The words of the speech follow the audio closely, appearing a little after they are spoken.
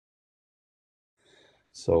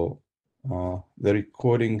So the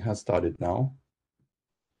recording has started now.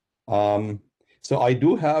 So I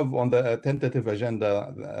do have on the tentative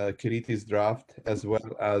agenda Kiriti's draft as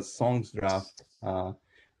well as Song's draft.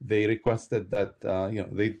 They requested that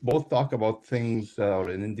they both talk about things or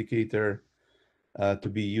an indicator to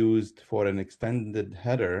be used for an extended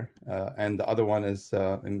header, and the other one is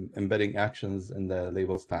embedding actions in the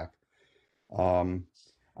label stack. I'm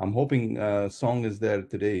hoping Song is there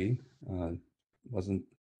today.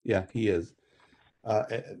 Yeah, he is.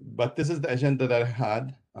 But this is the agenda that I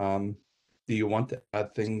had. Do you want to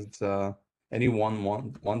add things? Anyone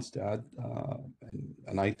wants to add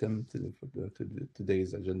an item to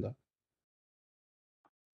today's agenda?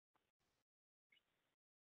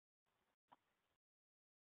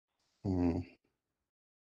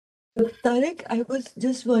 Tarek, I was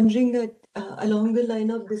just wondering that along the line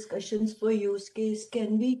of discussions for use case,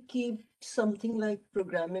 can we keep something like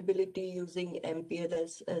programmability using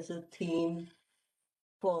MPLS as a theme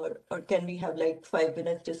or can we have like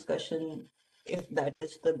 5-minute discussion if that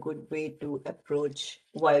is the good way to approach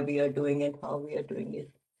why we are doing it, how we are doing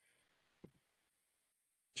it?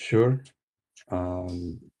 Sure.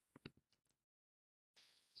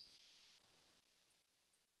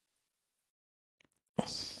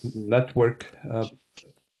 Network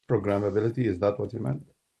programmability, is that what you meant?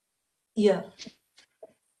 Yeah.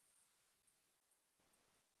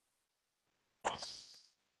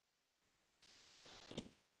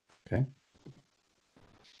 Okay.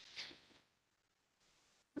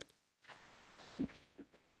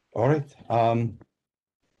 All right.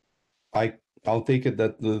 I'll take it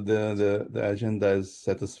that the agenda is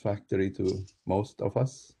satisfactory to most of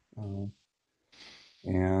us.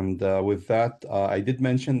 And with that, I did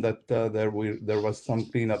mention that there was some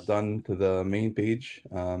cleanup done to the main page.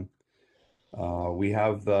 We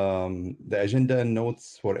have the agenda and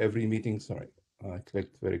notes for every meeting. Sorry, I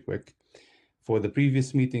clicked very quick. For the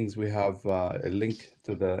previous meetings, we have a link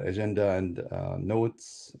to the agenda and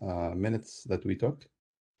notes, minutes that we took.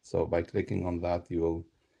 So by clicking on that, you will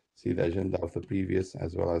see the agenda of the previous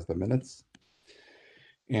as well as the minutes.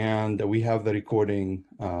 And we have the recording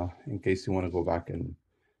in case you want to go back and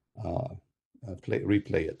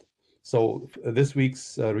replay it. So this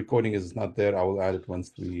week's recording is not there. I will add it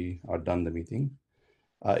once we are done the meeting.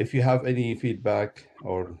 If you have any feedback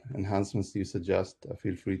or enhancements you suggest,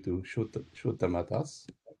 feel free to shoot them at us.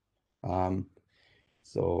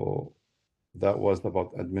 So that was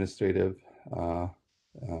about administrative.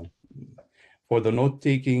 For the note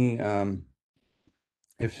taking,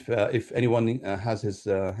 if anyone has his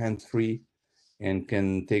hands free and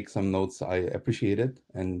can take some notes, I appreciate it.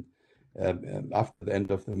 And after the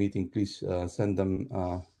end of the meeting, please send them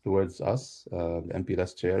towards us,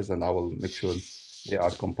 MPLS chairs, and I will make sure they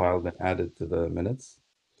are compiled and added to the minutes.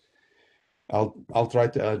 I'll try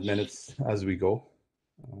to add minutes as we go.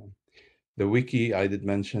 The wiki I did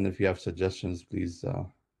mention. If you have suggestions, please send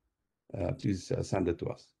it to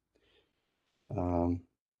us.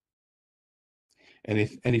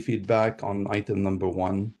 Any feedback on item number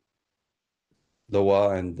 1,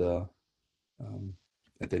 Loa and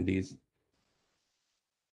attendees?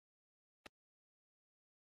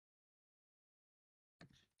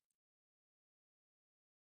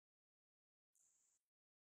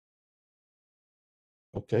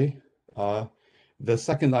 Okay. The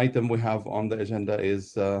second item we have on the agenda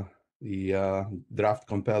is the draft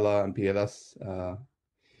Compella MPLS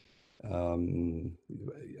and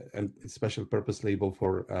special purpose label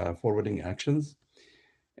for forwarding actions.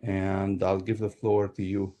 And I'll give the floor to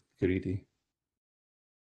you, Kiriti.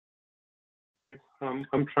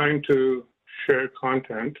 I'm trying to share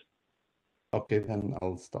content. Okay, then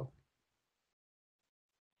I'll stop.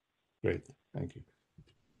 Great, thank you.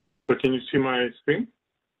 So can you see my screen?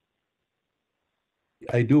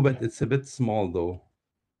 I do, but it's a bit small though.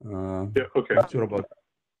 Yeah, okay. Not sure about.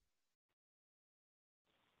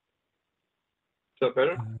 Is that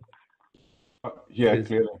better? Yeah,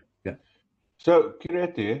 clearly. Yeah. So,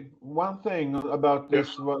 Kireti, one thing about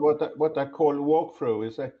this, what I call walkthrough,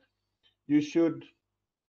 is that you should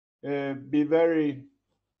be very.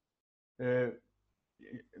 You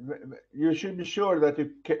should be sure that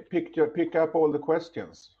you pick up all the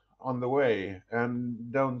questions on the way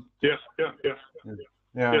and don't. Yeah. Yeah.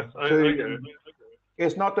 Yes, So I get it.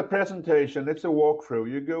 It's not a presentation; it's a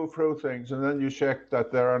walkthrough. You go through things and then you check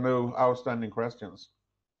that there are no outstanding questions.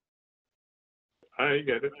 I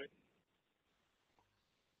get it.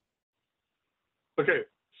 Okay,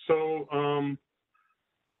 so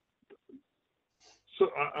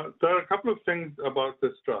there are a couple of things about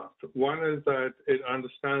this draft. One is that it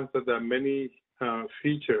understands that there are many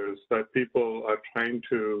features that people are trying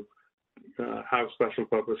to have special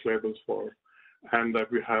purpose labels for, and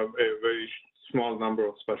that we have a very small number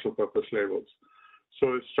of special purpose labels.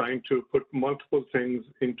 So it's trying to put multiple things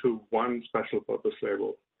into one special purpose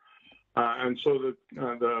label. And so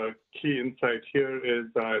the key insight here is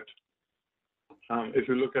that if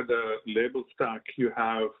you look at the label stack, you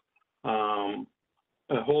have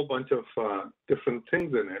a whole bunch of different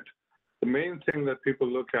things in it. The main thing that people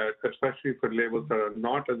look at, especially for labels that are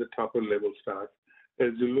not at the top of the label stack,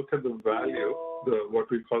 is you look at the value, what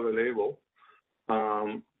we call the label,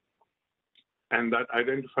 and that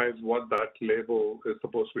identifies what that label is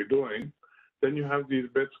supposed to be doing. Then you have these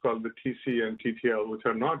bits called the TC and TTL, which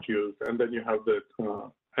are not used, and then you have the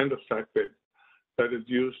end of stack bit that is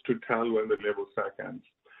used to tell when the label stack ends.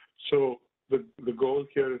 So the goal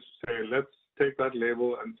here is to say, let's take that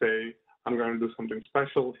label and say, I'm going to do something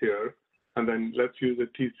special here, and then let's use the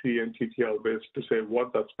TC and TTL bits to say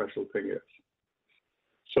what that special thing is.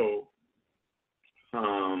 So,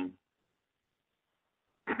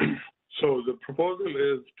 so the proposal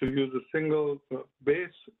is to use a single base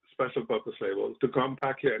special purpose label to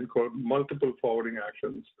compactly encode multiple forwarding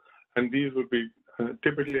actions, and these would be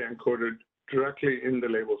typically encoded directly in the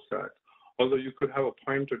label stack, although you could have a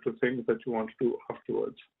pointer to things that you want to do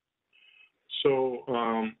afterwards. So,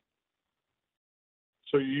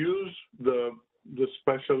 so you use the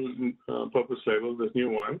special purpose label, this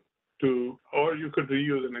new one, or you could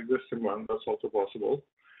reuse an existing one, that's also possible,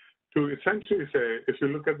 to essentially say, if you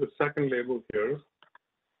look at the second label here,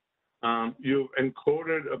 you've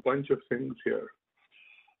encoded a bunch of things here.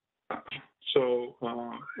 So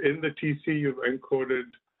in the TC, you've encoded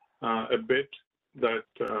a bit that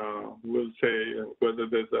will say whether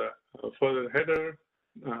there's a further header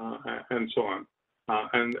and so on.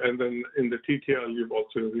 And then in the TTL, you've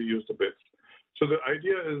also reused the bits. So the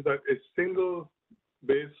idea is that a single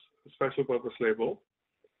base special purpose label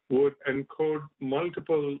would encode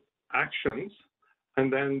multiple actions,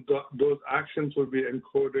 and then those actions will be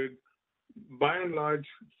encoded by and large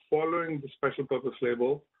following the special purpose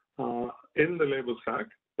label in the label stack,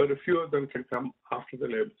 but a few of them can come after the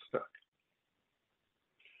label stack.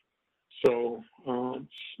 So,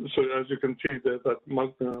 so as you can see, there's that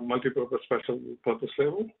multi-purpose special purpose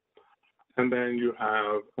label, and then you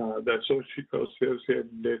have the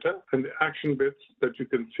associated data, and the action bits that you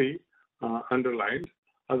can see underlined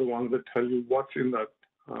are the ones that tell you what's in that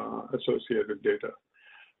associated data.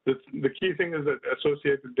 The key thing is that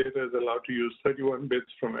associated data is allowed to use 31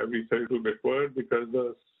 bits from every 32-bit word because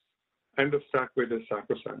the end of stack bit is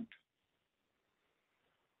sacrosanct.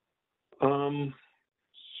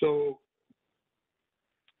 So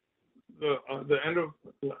the end of,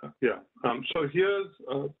 so here's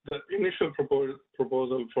the initial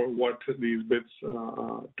proposal for what these bits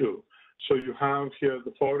do. So you have here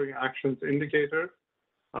the forwarding actions indicator,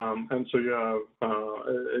 and so you have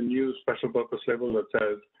a new special purpose label that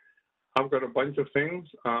says, I've got a bunch of things.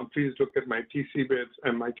 Please look at my TC bits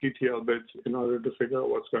and my TTL bits in order to figure out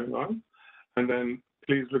what's going on. And then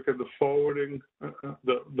please look at the forwarding,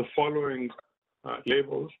 the following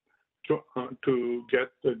labels to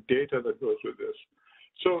get the data that goes with this.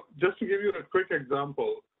 So just to give you a quick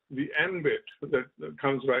example, the N bit that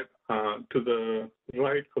comes right to the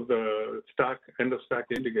right of the stack, end of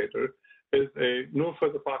stack indicator, is a no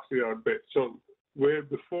further pass reroute bit. So where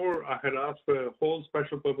before I had asked for a whole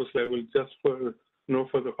special purpose label just for no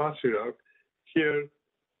further pass reroute, here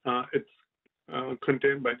it's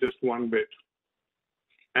contained by just one bit.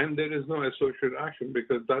 And there is no associated action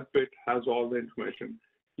because that bit has all the information.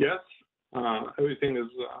 Yes, everything is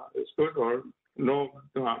good, or no,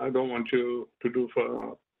 I don't want you to do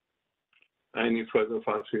for any further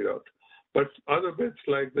fast reroute. But other bits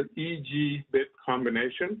like the EG bit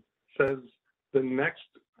combination says the next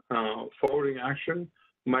forwarding action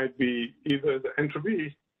might be either the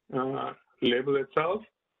entropy label itself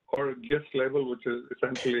or a GIS label, which is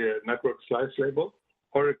essentially a network slice label,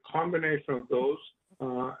 or a combination of those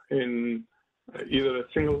in either a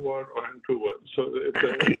single word or in 2 words. So it's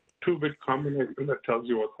a 2-bit combination that tells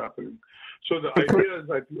you what's happening. So the idea is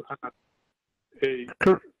that you have a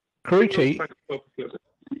Karuti,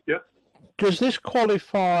 yes? Does this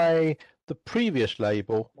qualify the previous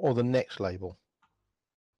label or the next label?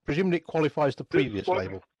 Presumably it qualifies the previous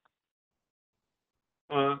label.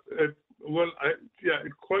 It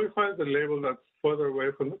qualifies the label that's further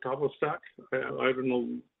away from the top of stack. I don't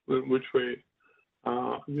know which way.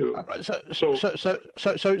 So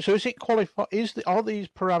is it qualify? Are these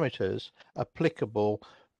parameters applicable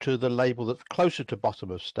to the label that's closer to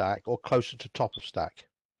bottom of stack or closer to top of stack?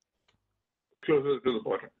 Closer to the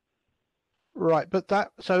bottom. Right, but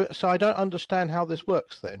that so I don't understand how this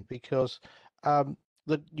works then, because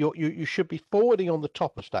that you should be forwarding on the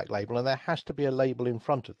top of stack label, and there has to be a label in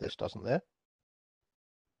front of this, doesn't there?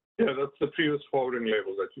 Yeah, that's the previous forwarding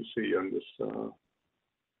label that you see on this.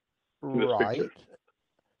 Right. Picture.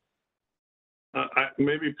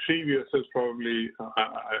 Maybe previous is probably,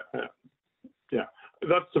 yeah,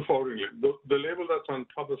 that's the forwarding label. The label that's on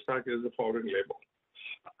top of stack is the forwarding label.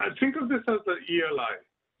 I think of this as the ELI.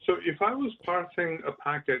 So if I was parsing a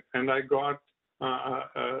packet and I got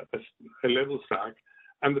a label stack,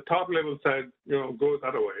 and the top label said, go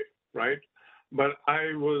that way, right? But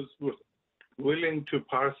I was willing to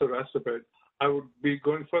parse the rest of it, I would be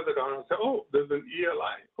going further down and say, oh, there's an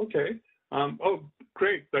ELI. Okay. Oh,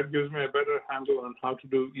 great. That gives me a better handle on how to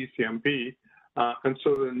do ECMP. And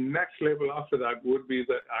so the next label after that would be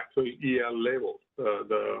the actual EL label,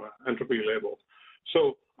 the entropy label.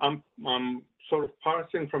 So I'm sort of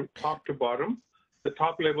parsing from top to bottom. The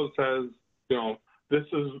top label says, this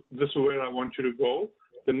is where I want you to go.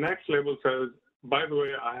 The next label says, by the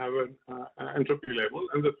way, I have an entropy label.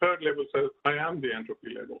 And the third label says, I am the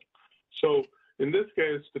entropy label. So in this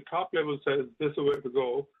case, the top label says, this is where to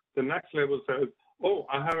go. The next label says, oh,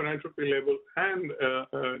 I have an entropy label and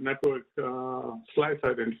a network slice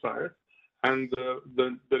identifier. And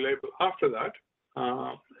the label after that,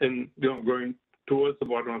 going towards the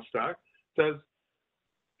bottom of stack, says,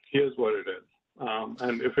 here's what it is.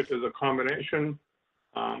 And if it is a combination,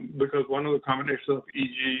 because one of the combinations of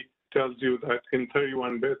EG tells you that in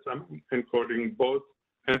 31 bits, I'm encoding both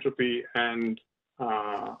entropy and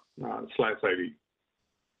slice ID.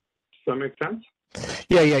 Does that make sense?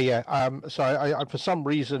 Yeah. So I for some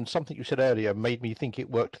reason, something you said earlier made me think it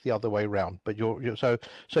worked the other way around. But you're going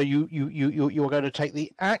to take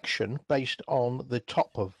the action based on the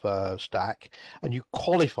top of stack, and you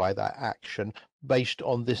qualify that action based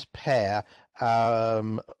on this pair,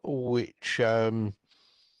 which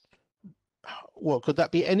well, could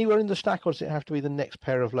that be anywhere in the stack, or does it have to be the next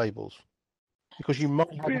pair of labels? Because you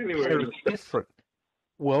might have a pair of different.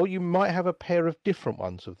 Well, you might have a pair of different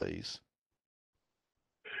ones of these.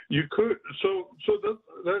 You could. So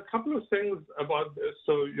there are a couple of things about this.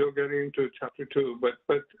 So you're getting into chapter 2, but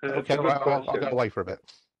okay, I'll go away for a bit.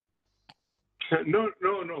 No.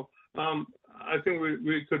 I think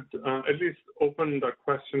we could at least open that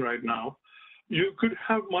question right now. You could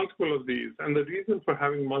have multiple of these, and the reason for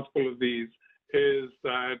having multiple of these is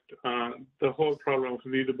that the whole problem of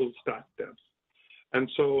readable stack depth. And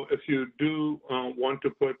so if you do want to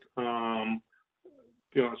put,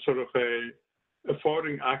 sort of a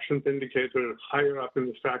forwarding actions indicator higher up in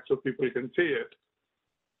the stack so people can see it,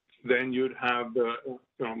 then you'd have the,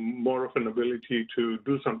 more of an ability to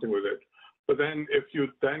do something with it. But then if you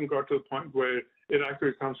then got to the point where it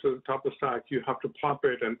actually comes to the top of the stack, you have to pop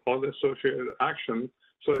it and all the associated actions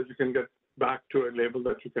so that you can get back to a label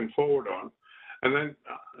that you can forward on. And then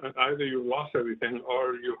either you lost everything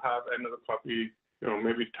or you have another copy,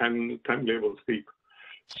 maybe 10 labels deep.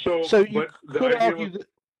 So you could argue that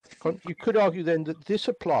you could argue then that this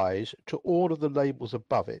applies to all of the labels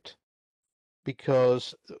above it,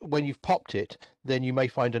 because when you've popped it, then you may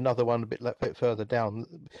find another one a bit further down.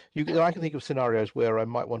 I can think of scenarios where I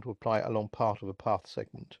might want to apply it along part of a path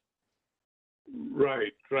segment.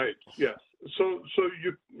 Right, yes. So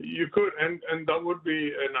you could, and that would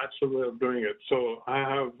be a natural way of doing it. So I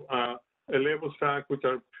have a label stack which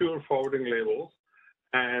are pure forwarding labels,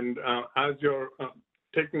 and as you're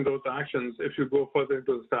taking those actions, if you go further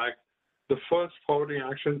into the stack, the first forwarding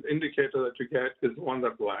actions indicator that you get is the one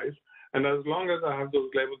that applies. And as long as I have those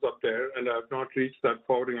labels up there and I have not reached that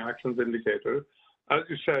forwarding actions indicator, as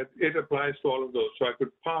you said, it applies to all of those. So I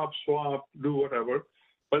could pop, swap, do whatever.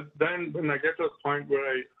 But then when I get to a point where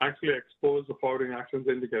I actually expose the forwarding actions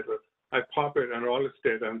indicator, I pop it and all its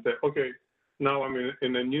data and say, okay, now I'm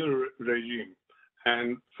in a new regime.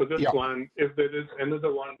 And for this one, if there is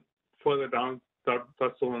another one further down,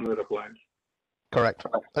 that's the one that applies. Correct.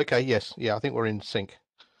 Okay. Yes. Yeah. I think we're in sync.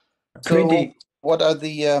 So, what are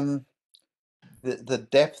the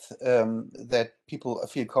depth that people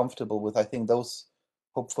feel comfortable with? I think those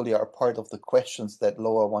hopefully are part of the questions that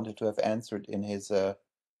Loa wanted to have answered in his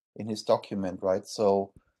document, right?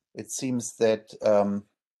 So it seems that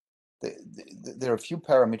there are a few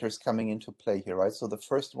parameters coming into play here, right? So the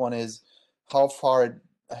first one is how far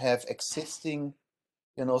have existing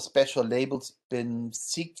special labels been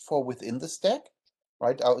seeked for within the stack,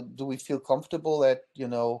 right? Do we feel comfortable that,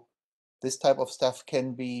 this type of stuff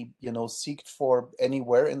can be, seeked for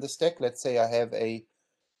anywhere in the stack? Let's say I have a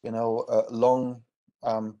long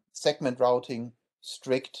segment routing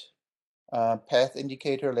strict path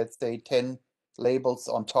indicator, let's say 10 labels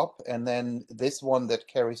on top, and then this one that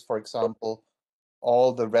carries, for example,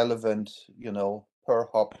 all the relevant, per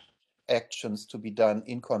hop actions to be done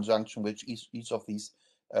in conjunction with each of these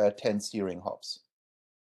 10 steering hops.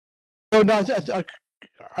 Oh, no,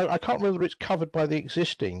 I can't remember whether it's covered by the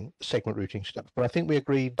existing segment routing stuff, but I think we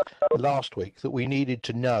agreed last week that we needed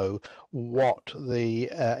to know what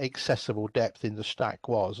the accessible depth in the stack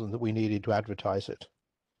was and that we needed to advertise it.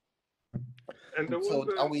 And there So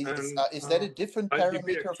was are we, is that a different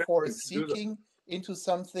parameter for seeking into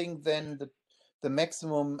something than the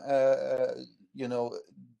maximum you know,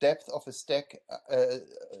 depth of a stack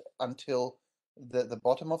until the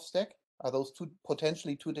bottom of stack? Are those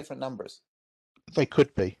potentially two different numbers? They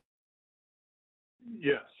could be.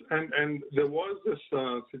 Yes, and there was this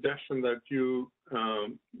suggestion that you,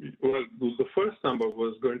 well, the first number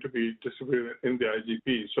was going to be distributed in the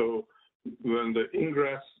IGP. So when the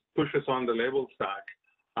ingress pushes on the label stack,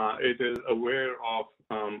 it is aware of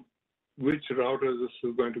which routers this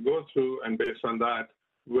is going to go through, and based on that,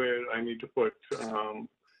 where I need to put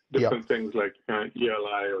different things like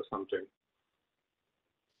ELI or something.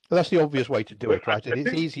 Well, that's the obvious way to do it, right? And it's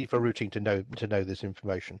think, easy for routing to know this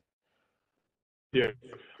information. Yeah,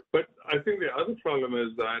 but I think the other problem is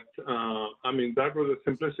that, I mean, that was a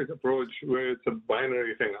simplistic approach where it's a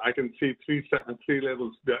binary thing. I can see three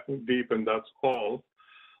levels deep, and that's all.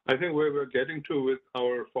 I think where we're getting to with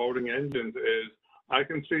our forwarding engines is I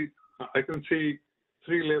can see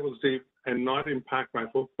 3 levels deep and not impact my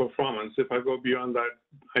performance. If I go beyond that,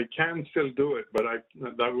 I can still do it, but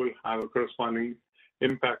that will have a corresponding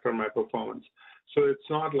impact on my performance. So it's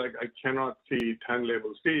not like I cannot see 10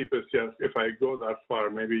 levels deep. It's just if I go that far,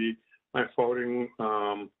 maybe my forwarding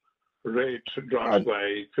rate drops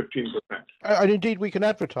by 15%. And indeed, we can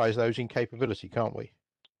advertise those in capability, can't we?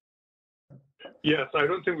 Yes, I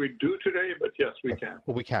don't think we do today, but yes, we can.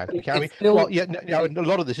 Well, we can. But I mean, still, well, yeah, no, a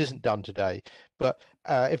lot of this isn't done today, but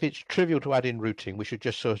if it's trivial to add in routing, we should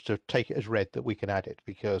just sort of take it as read that we can add it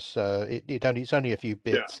because it's only a few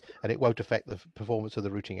bits and it won't affect the performance of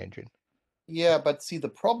the routing engine. Yeah, but see, the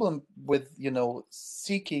problem with, you know,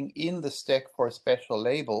 seeking in the stack for a special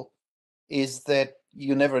label is that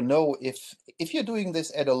you never know if you're doing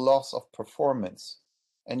this at a loss of performance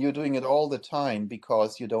and you're doing it all the time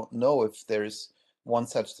because you don't know if there's one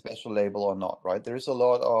such special label or not, right? There is a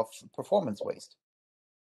lot of performance waste.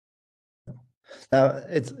 Now,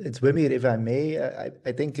 it's Wimir, if I may.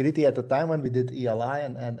 I think really at the time when we did ELI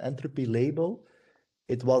and entropy label,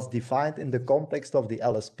 it was defined in the context of the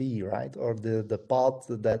LSP, right? Or the path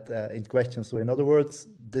that in question. So in other words,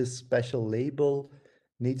 this special label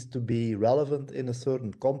needs to be relevant in a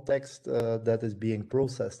certain context that is being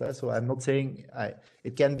processed. So I'm not saying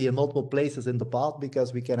it can be in multiple places in the path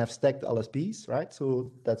because we can have stacked LSPs, right?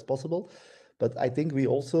 So that's possible. But I think we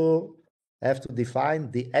also have to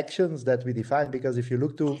define the actions that we define, because if you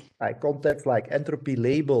look to concepts like entropy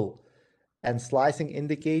label and slicing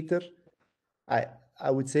indicator, I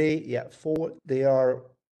would say, yeah, they are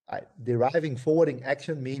deriving forwarding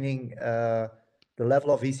action, meaning the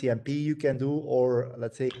level of ECMP you can do, or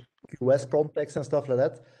let's say QoS context and stuff like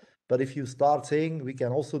that. But if you start saying we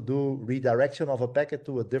can also do redirection of a packet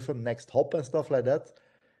to a different next hop and stuff like that,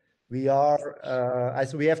 we are,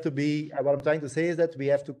 so we have to be, what I'm trying to say is that we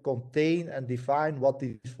have to contain and define what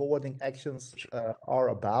these forwarding actions are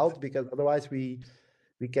about, because otherwise we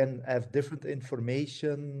can have different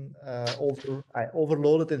information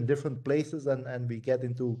overloaded in different places, and we get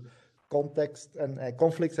into context and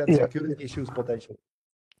conflicts and security issues potentially.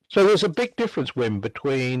 So there's a big difference, Wim,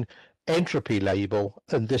 between entropy label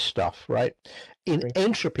and this stuff, right? In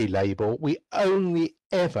entropy label, we only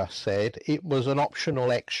ever said it was an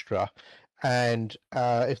optional extra, and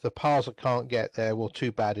if the parser can't get there, well,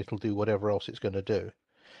 too bad, it'll do whatever else it's going to do.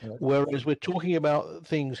 Whereas we're talking about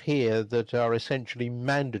things here that are essentially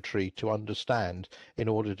mandatory to understand in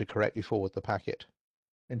order to correctly forward the packet.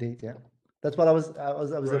 Indeed, yeah. That's what I was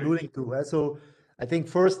alluding to. So I think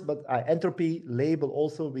first, but entropy label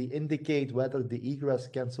also, we indicate whether the egress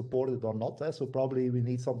can support it or not. So probably we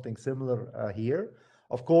need something similar here.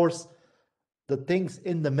 Of course, the things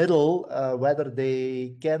in the middle, whether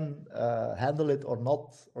they can handle it or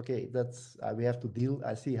not, okay, that's we have to deal.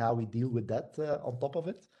 I see how we deal with that on top of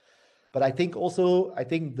it. But I think also,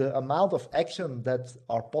 the amount of action that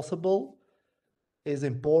are possible is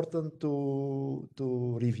important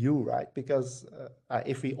to review, right? Because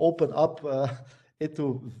if we open up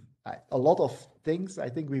into a lot of things, I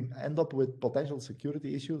think we end up with potential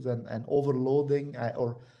security issues and overloading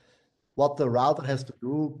or what the router has to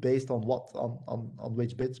do based on what on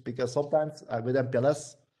which bits. Because sometimes with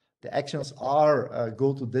MPLS, the actions are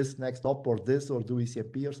go to this next hop or this or do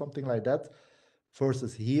ECMP or something like that.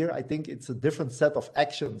 Versus here, I think it's a different set of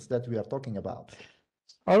actions that we are talking about.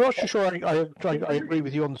 I'm not sure I agree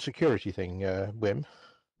with you on the security thing, Wim.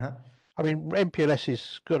 Huh? I mean, MPLS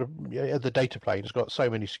has got the data plane has got so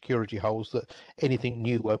many security holes that anything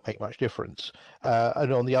new won't make much difference.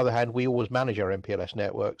 And on the other hand, we always manage our MPLS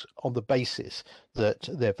networks on the basis that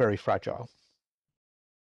they're very fragile.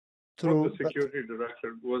 Well, the security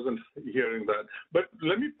director wasn't hearing that. But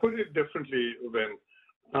let me put it differently, Wim.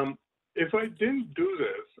 If I didn't do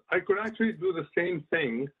this, I could actually do the same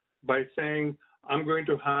thing by saying, I'm going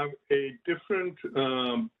to have a different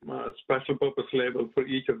special purpose label for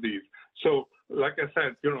each of these. So, like I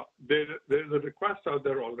said, there's a request out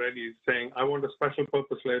there already saying, I want a special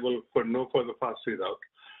purpose label for no further fast readout.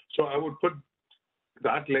 So I would put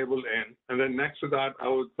that label in, and then next to that, I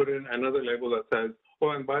would put in another label that says, oh,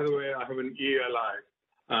 and by the way, I have an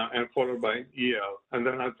ELI, and followed by EL. And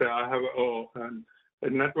then I'd say I have a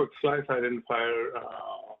network slice identifier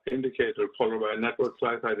indicator, followed by a network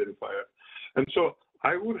slice identifier. And so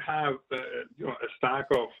I would have a stack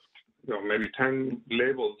of maybe 10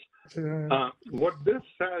 labels. What this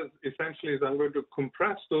says essentially is I'm going to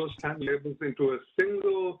compress those 10 labels into a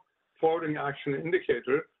single forwarding action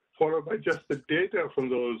indicator, followed by just the data from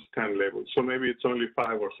those 10 labels. So maybe it's only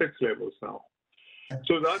 5 or 6 labels now.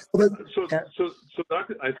 So that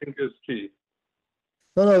I think is key.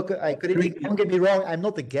 No, don't get me wrong. I'm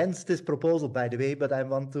not against this proposal, by the way, but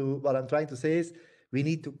what I'm trying to say is we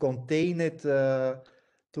need to contain it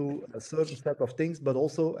to a certain set of things, but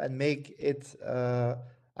also and make it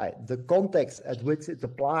the context at which it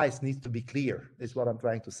applies needs to be clear. Is what I'm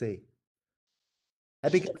trying to say.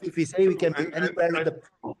 Because if we say we can be anywhere in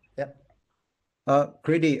the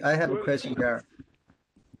Kriti, I have a question there.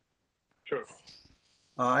 Sure.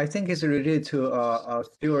 I think it's related to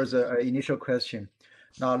Stuart's initial question.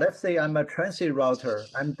 Now, let's say I'm a transit router.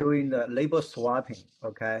 I'm doing the label swapping,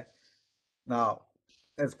 okay? Now,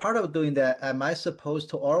 as part of doing that, am I supposed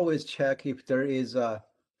to always check if there is a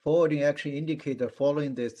forwarding action indicator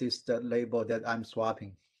following the label that I'm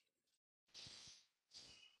swapping?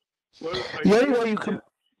 Well, the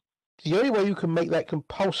only way you can make that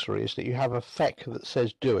compulsory is that you have a FEC that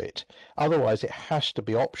says do it. Otherwise, it has to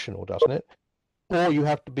be optional, doesn't it? Or you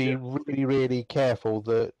have to be really, really careful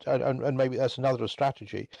that, and maybe that's another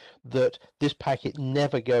strategy, that this packet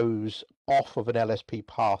never goes off of an LSP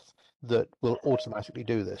path that will automatically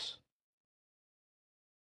do this.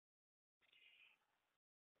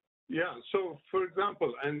 Yeah, so for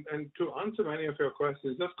example, and to answer many of your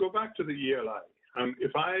questions, just go back to the ELI.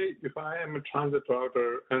 If I am a transit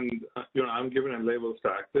router and I'm given a label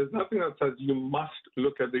stack, there's nothing that says you must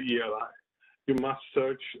look at the ELI. You must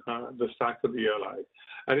search the stack of the ELI.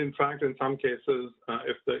 And in fact, in some cases,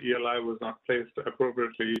 if the ELI was not placed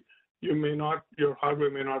appropriately, your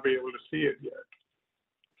hardware may not be able to see it yet.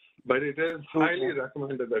 But it is highly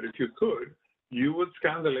recommended that if you could, you would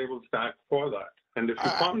scan the label stack for that. And if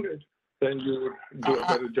you found it, then you would do a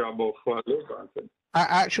better job of load balancing.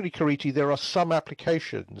 Actually, Kariti, there are some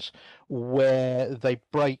applications where they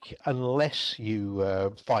break unless you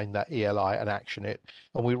find that ELI and action it.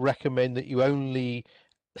 And we recommend that you only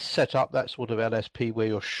set up that sort of LSP where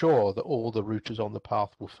you're sure that all the routers on the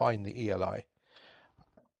path will find the ELI.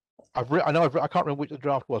 I can't remember which the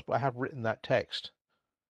draft was, but I have written that text.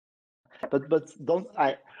 But don't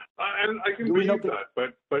I? And I can believe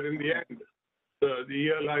that, but in the end,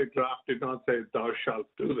 the ELI draft did not say thou shalt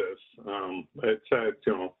do this. It said,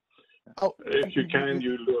 if you can,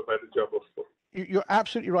 you'll do a better job of it. You're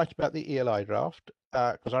absolutely right about the ELI draft,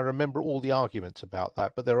 because I remember all the arguments about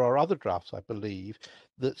that. But there are other drafts, I believe,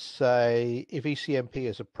 that say if ECMP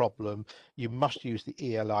is a problem, you must use the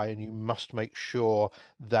ELI and you must make sure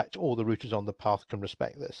that all the routers on the path can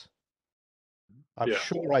respect this. I'm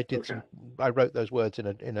sure I did I wrote those words in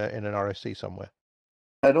an RFC somewhere.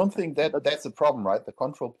 I don't think that's a problem, right? The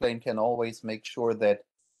control plane can always make sure that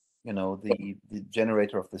the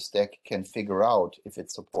generator of the stack can figure out if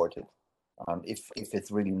it's supported, if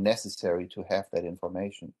it's really necessary to have that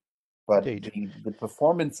information. But the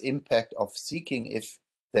performance impact of seeking, if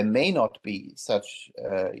there may not be such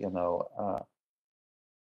an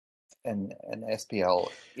SPL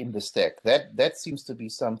in the stack, that seems to be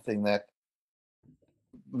something that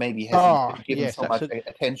maybe hasn't been given so much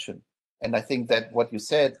attention. And I think that what you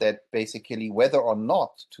said, that basically whether or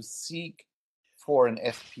not to seek for an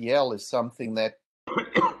SPL is something that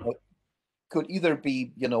could either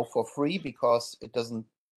be, for free because it doesn't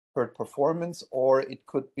hurt performance, or it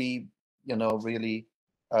could be, really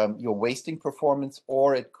you're wasting performance,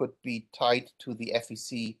 or it could be tied to the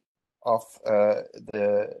FEC of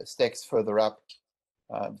the stacks further up,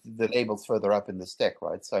 the labels further up in the stack,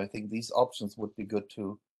 right? So I think these options would be good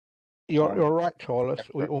to. You're right, Charles.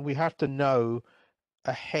 We have to know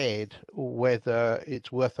ahead whether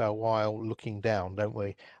it's worth our while looking down, don't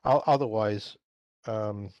we? Otherwise,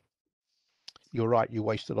 you're right, you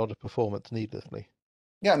waste a lot of performance needlessly.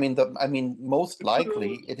 Yeah, I mean, most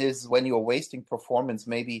likely it is when you're wasting performance,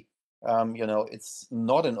 maybe, it's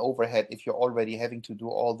not an overhead if you're already having to do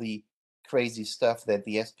all the crazy stuff that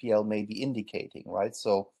the SPL may be indicating, right?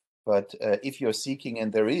 So, but if you're seeking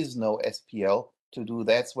and there is no SPL to do,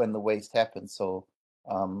 that's when the waste happens. So,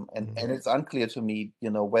 and it's unclear to me,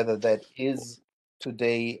 whether that is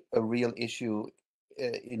today a real issue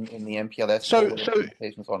in the MPLS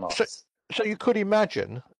implementations or not. So you could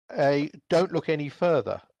imagine a don't look any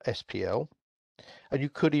further SPL, and you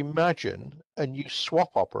could imagine a new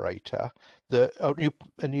swap operator,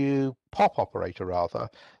 a new pop operator rather,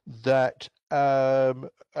 that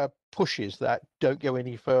pushes that don't go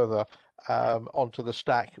any further onto the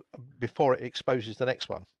stack before it exposes the next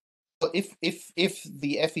one. So if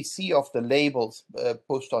the FEC of the labels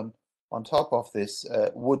pushed on top of this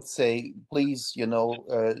would say, please, you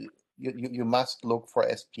must look for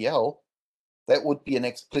SPL, that would be an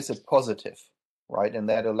explicit positive, right? And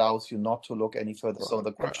that allows you not to look any further. So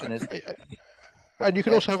the question is, and you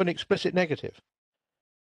can also have an explicit negative,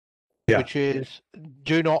 which is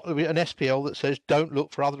do not an SPL that says don't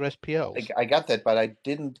look for other SPLs. I got that, but I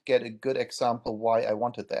didn't get a good example why I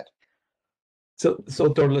wanted that. So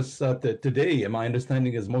Torlis, today, my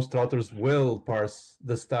understanding is most routers will parse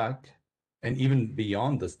the stack and even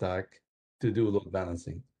beyond the stack to do load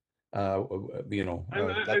balancing. I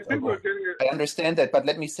understand that, but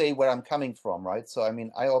let me say where I'm coming from, right? So, I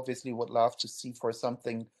mean, I obviously would love to see for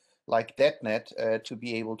something like DetNet to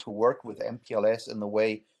be able to work with MPLS in the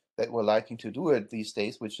way that we're liking to do it these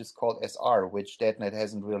days, which is called SR, which DetNet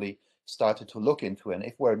hasn't really started to look into. And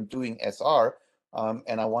if we're doing SR,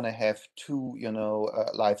 and I want to have two,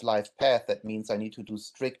 live path, that means I need to do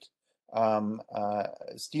strict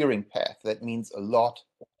steering path. That means a lot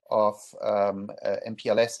of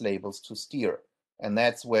MPLS labels to steer. And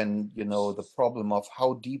that's when, the problem of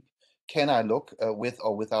how deep can I look with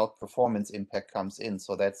or without performance impact comes in.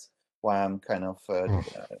 So that's why I'm kind of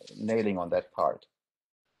nailing on that part.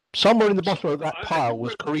 Somewhere in the bottom of that pile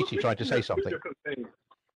was Kariti trying to say something.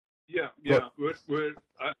 Yeah.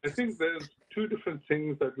 I think there's two different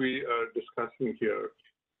things that we are discussing here.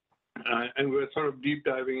 And we're sort of deep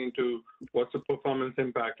diving into what's the performance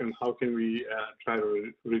impact and how can we try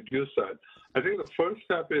to reduce that. I think the first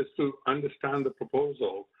step is to understand the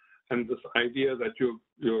proposal and this idea that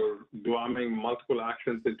you're glomming multiple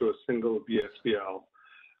actions into a single VSPL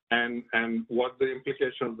and what the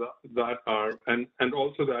implications of that are, and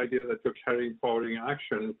also the idea that you're carrying forwarding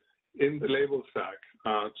action in the label stack,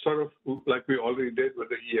 sort of like we already did with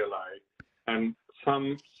the ELI. And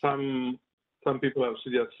some people have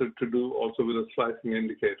suggested to do also with a slicing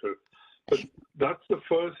indicator. But that's the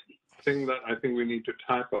first thing that I think we need to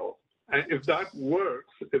tackle. And if that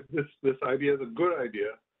works, if this idea is a good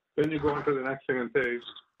idea, then you go on to the next thing and say,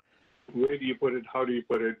 where do you put it? How do you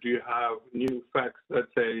put it? Do you have new facts that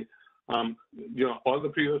say, all the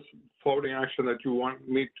previous forwarding action that you want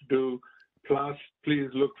me to do, plus please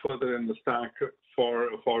look further in the stack for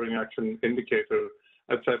a forwarding action indicator,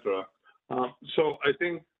 etc. So I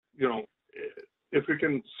think, if we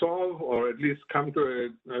can solve or at least come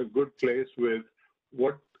to a good place with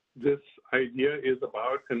what this idea is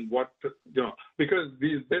about and what, because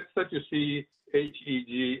these bits that you see, H, E,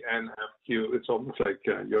 G, and FQ, it's almost like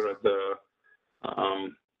you're at the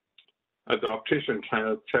optician trying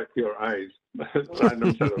to check your eyes,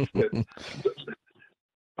 random set of bits.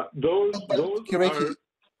 Those are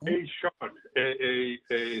a shot,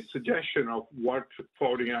 a suggestion of what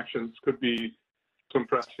forwarding actions could be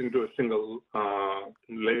compressed into a single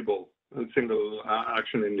label, a single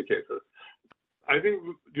action indicator. I think,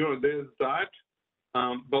 there's that.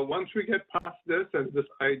 But once we get past this and this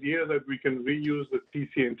idea that we can reuse the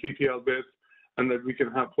TC and TTL bits and that we can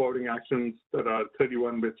have forwarding actions that are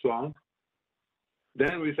 31 bits long,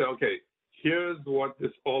 then we say, okay, here's what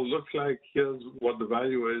this all looks like. Here's what the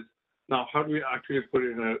value is. Now, how do we actually put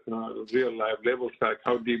it in a real live label stack?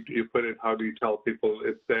 How deep do you put it? How do you tell people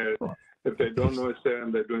it's there? If they don't know it's there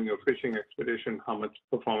and they're doing a fishing expedition, how much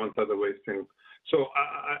performance are they wasting? So,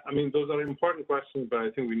 I mean, those are important questions, but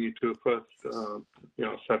I think we need to first,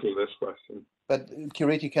 settle this question. But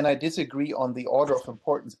Kiriti, can I disagree on the order of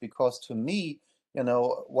importance? Because to me,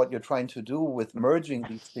 what you're trying to do with merging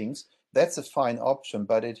these things, that's a fine option,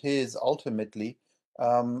 but it is ultimately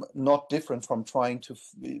not different from trying to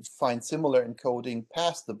find similar encoding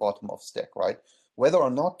past the bottom of stack, right? Whether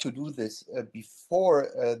or not to do this before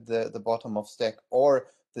the bottom of stack or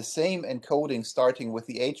the same encoding starting with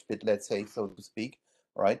the H bit, let's say, so to speak,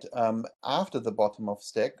 right, after the bottom of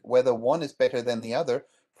stack, whether one is better than the other,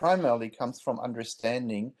 primarily comes from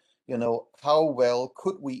understanding, how well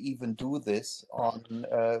could we even do this on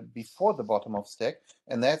before the bottom of stack,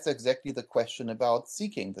 and that's exactly the question about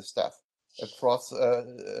seeking the stuff across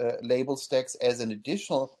label stacks as an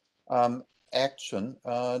additional action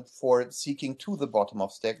for seeking to the bottom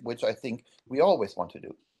of stack, which I think we always want to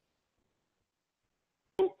do.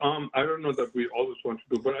 I don't know that we always want to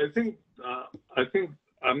do, but I think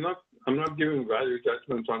I'm not giving value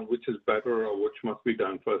judgments on which is better or which must be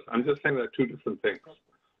done first. I'm just saying there are two different things.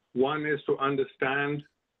 One is to understand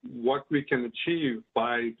what we can achieve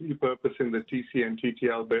by repurposing the TC and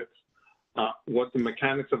TTL bits, what the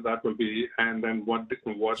mechanics of that will be, and then what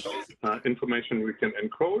information we can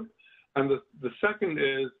encode. And the second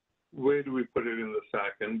is, where do we put it in the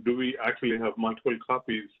stack? And do we actually have multiple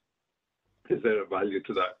copies? Is there a value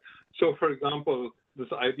to that? So, for example,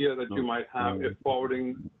 this idea that you might have a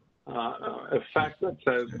forwarding effect that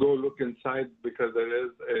says, go look inside, because there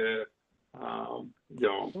is a,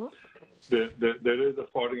 there is a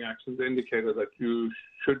forwarding actions indicator that you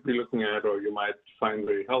should be looking at, or you might find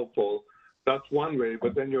very helpful. That's one way,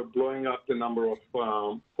 but then you're blowing up the number of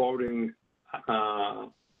forwarding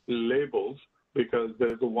labels, because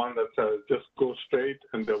there's the one that says just go straight,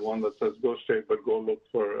 and the one that says go straight but go look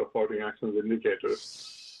for a forwarding actions indicator.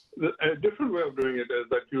 A different way of doing it is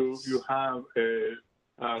that you have a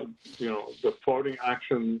the forwarding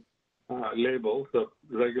action label, the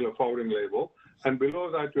regular forwarding label, and below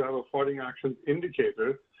that you have a forwarding actions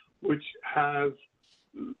indicator, which has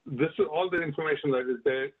this is all the information that is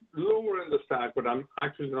there lower in the stack, but I'm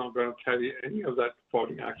actually not going to carry any of that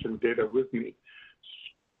forwarding action data with me.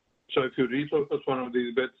 So if you repurpose one of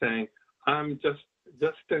these bits saying, I'm just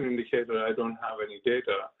an indicator, I don't have any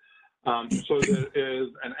data. So there is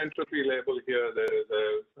an entropy label here, there is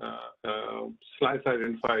a slice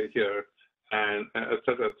identifier here, and et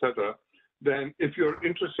cetera, then if you're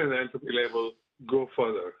interested in the entropy label, go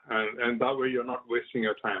further. And that way you're not wasting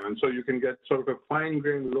your time. And so you can get sort of a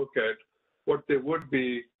fine-grained look at what they would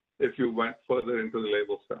be if you went further into the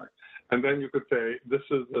label stack. And then you could say, this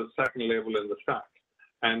is the second label in the stack.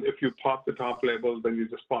 And if you pop the top label, then you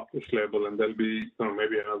just pop this label, and there'll be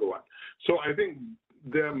maybe another one. So I think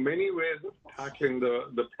there are many ways of tackling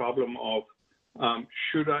the problem of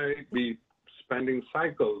should I be spending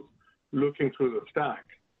cycles looking through the stack?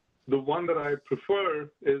 The one that I prefer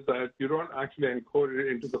is that you don't actually encode it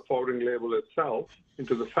into the forwarding label itself,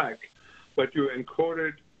 into the FAQ, but you encode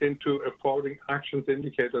it into a forwarding actions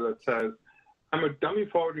indicator that says, I'm a dummy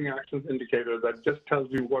forwarding actions indicator that just tells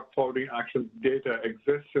you what forwarding actions data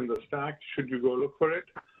exists in the stack. Should you go look for it?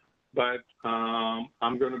 But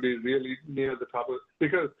I'm going to be really near the top of it.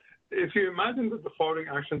 Because if you imagine that the forwarding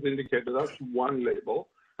actions indicator, that's one label,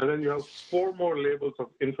 and then you have 4 more labels of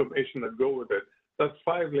information that go with it. That's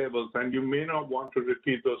 5 labels, and you may not want to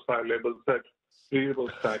repeat those 5 labels that readable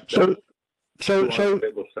stack does. So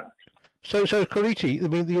Kariti, I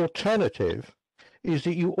mean, the alternative is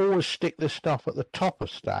that you always stick the stuff at the top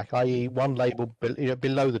of stack, i.e. one label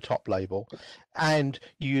below the top label, and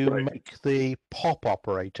you make the pop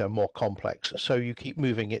operator more complex, so you keep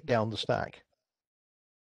moving it down the stack.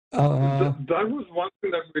 That was one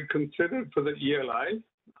thing that we considered for the ELI,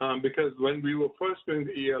 because when we were first doing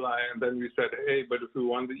the ELI, and then we said, hey, but if we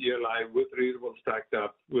want the ELI with readable stacked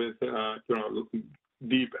up with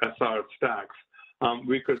deep SR stacks,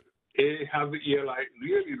 we could have the ELI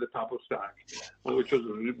really the top of stack, which was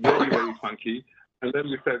very, very funky. And then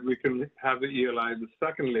we said we can have the ELI the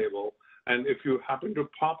second label. And if you happen to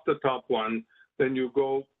pop the top one, then you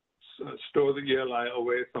go store the ELI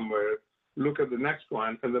away somewhere, look at the next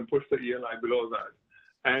one, and then push the ELI below that.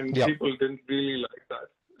 And people didn't really like that.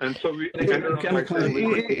 And so we ended up like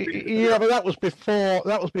yeah, but that was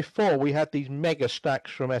before we had these mega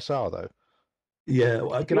stacks from SR, though.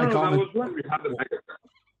 Yeah, can I comment? That was when we had the mega stacks.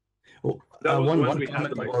 One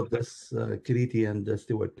comment about this, Kiriti and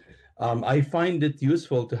Stuart. I find it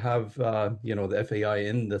useful to have the FAI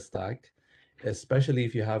in the stack, especially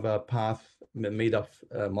if you have a path made of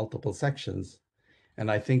multiple sections. And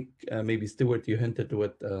I think maybe Stuart, you hinted to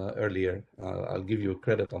it earlier. I'll give you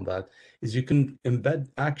credit on that. Is you can embed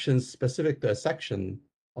actions specific to a section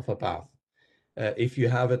of a path. If you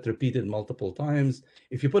have it repeated multiple times,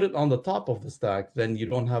 if you put it on the top of the stack, then you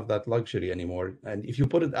don't have that luxury anymore. And if you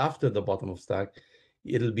put it after the bottom of stack,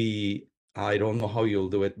 it'll be, I don't know how you'll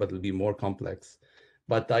do it, but it'll be more complex.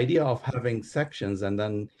 But the idea of having sections and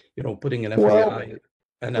then, putting an FAI,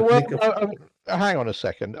 hang on a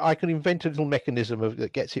second. I can invent a little mechanism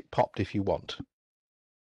that gets it popped if you want.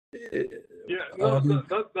 Yeah, no,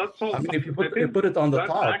 that's all. I mean, if you I put think it on the that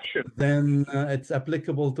top, action, then it's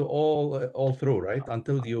applicable to all through, right?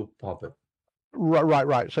 Until you pop it.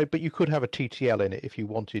 Right. So, but you could have a TTL in it if you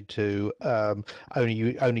wanted to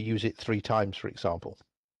only use it 3 times, for example.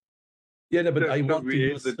 Yeah, no, but just I to want to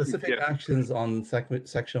create use the specific TTL. actions on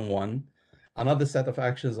section 1, another set of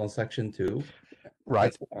actions on section 2, Right.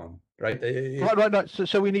 and so on, right? Right. No.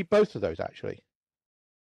 So we need both of those actually.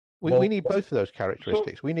 We need both of those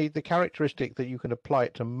characteristics. We need the characteristic that you can apply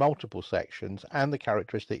it to multiple sections and the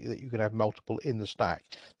characteristic that you can have multiple in the stack.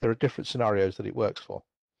 There are different scenarios that it works for.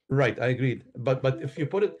 Right, I agreed. But if you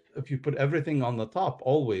put everything on the top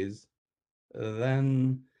always,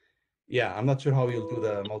 then yeah, I'm not sure how you'll do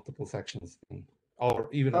the multiple sections thing, or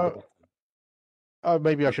even at the bottom.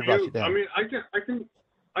 Maybe I should write it down. I mean,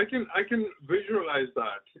 I can visualize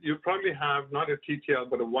that. You probably have not a TTL,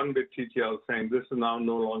 but a 1-bit TTL saying this is now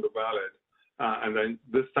no longer valid, and then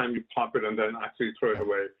this time you pop it and then actually throw it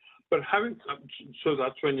away. But so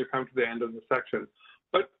that's when you come to the end of the section.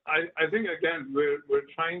 But I think again we're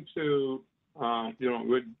trying to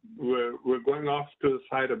we're going off to the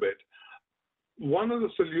side a bit. One of the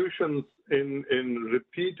solutions in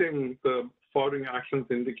repeating the forwarding actions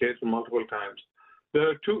indicator multiple times, there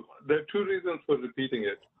are two reasons for repeating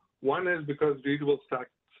it. One is because readable stack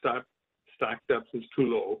depth is too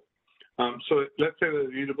low. So let's say the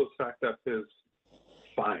readable stack depth is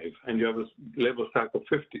 5, and you have a label stack of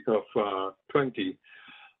 20.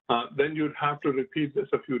 Then you'd have to repeat this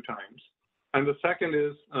a few times. And the second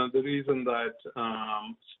is the reason that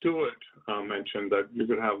Stuart mentioned, that you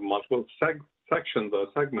could have multiple sections or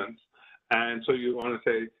segments. And so you want to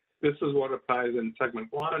say, this is what applies in segment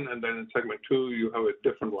 1, and then in segment 2, you have a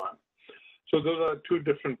different one. So those are two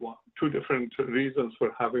different reasons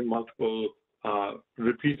for having multiple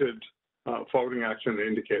repeated forwarding action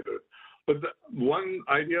indicators. But the one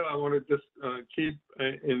idea I want to just keep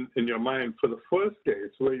in your mind for the first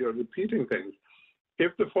case where you're repeating things,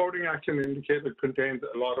 if the forwarding action indicator contains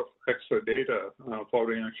a lot of extra data,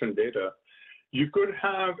 forwarding action data, you could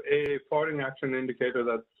have a forwarding action indicator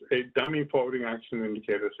that's a dummy forwarding action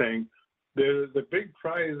indicator saying there is a big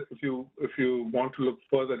prize if you want to look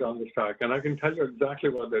further down the stack, and I can tell you exactly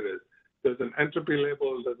what that is. There's an entropy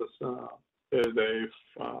label, there's a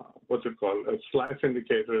what's it called, a slice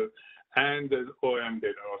indicator, and there's OM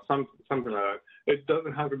data or something like that. It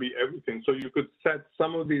doesn't have to be everything. So you could set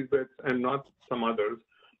some of these bits and not some others.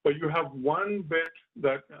 But you have one bit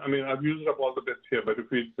that, I mean, I've used up all the bits here, but if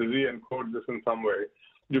we re-encode this in some way,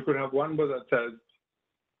 you could have one bit that says,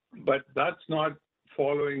 but that's not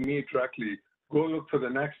following me directly. Go look for the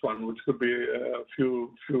next one, which could be a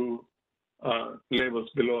few labels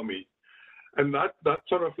below me. And that's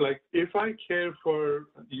sort of like, if I care for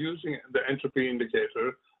using the entropy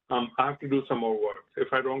indicator, I have to do some more work.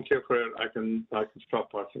 If I don't care for it, I can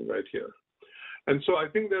stop parsing right here. And so I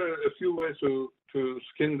think there are a few ways to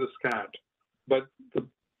skin this cat, but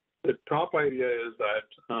the top idea is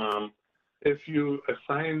that if you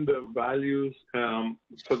assign the values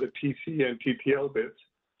for the TC and TTL bits,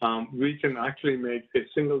 we can actually make a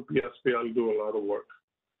single PSPL do a lot of work.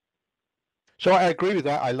 So I agree with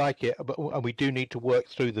that. I like it, and we do need to work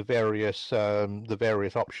through the various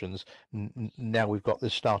options. Now we've got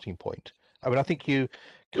this starting point. I mean, I think you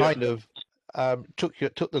kind of took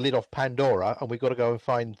the lid off Pandora, and we've got to go and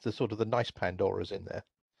find the sort of the nice Pandoras in there.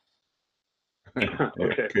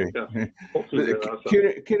 Okay. Yeah.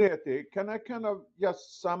 Kireti, can I kind of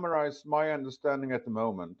just summarize my understanding at the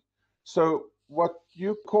moment? So what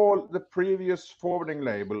you call the previous forwarding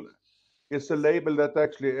label is a label that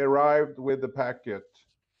actually arrived with the packet.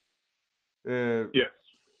 Yes.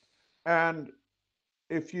 And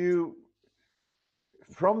if you,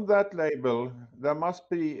 from that label, there must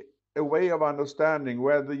be a way of understanding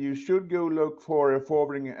whether you should go look for a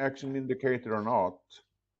forwarding action indicator or not.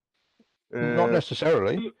 Not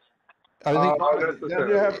necessarily. I think then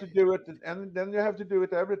you have to do it, and then you have to do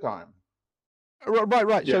it every time.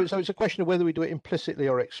 Right. Yeah. So it's a question of whether we do it implicitly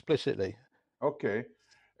or explicitly. Okay,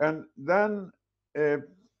 and then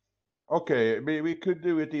okay, we could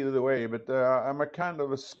do it either way, but I'm a kind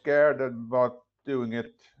of scared about doing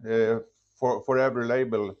it for every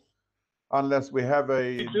label, unless we have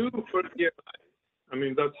a. We do for ELI. I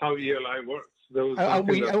mean, that's how ELI works. There was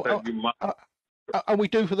something that said you must. And we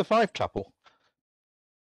do for the 5-tuple.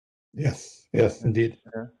 Yes, indeed.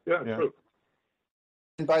 Yeah, true.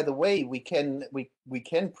 And by the way, we can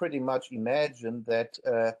pretty much imagine that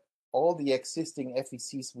all the existing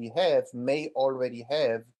FECs we have may already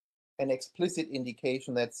have an explicit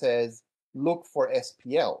indication that says look for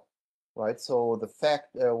SPL, right? So the fact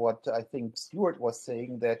what I think Stuart was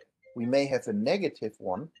saying, that we may have a negative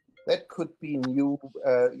one, That could be new,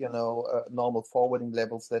 normal forwarding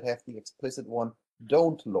labels that have the explicit one.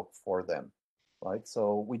 Don't look for them, right?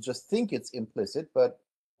 So we just think it's implicit, but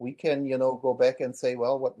we can, go back and say,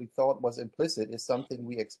 well, what we thought was implicit is something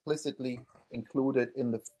we explicitly included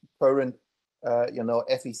in the current,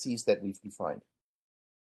 FECs that we've defined.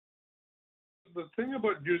 The thing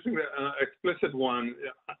about using the explicit one,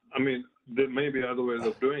 I mean, there may be other ways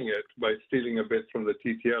of doing it by stealing a bit from the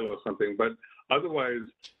TTL or something, but otherwise,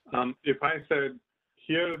 if I said,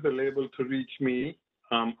 here's the label to reach me,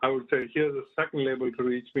 I would say, here's a second label to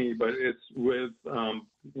reach me, but it's with,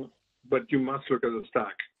 but you must look at the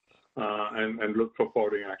stack and look for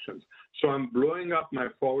forwarding actions. So I'm blowing up my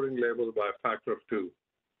forwarding label by a factor of 2.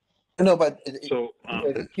 No, but so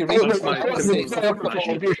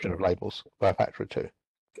distribution of labels by a factor of 2.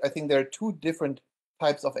 I think there are two different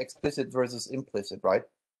types of explicit versus implicit, right?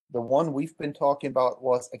 The one we've been talking about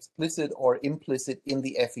was explicit or implicit in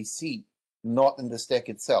the FEC, not in the stack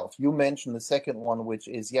itself. You mentioned the second one, which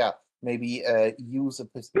is, maybe use a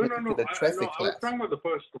particular traffic class. I was talking about the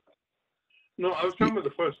first one. No, I was talking about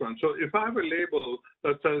the first one. So if I have a label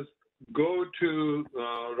that says, go to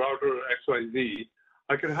router XYZ,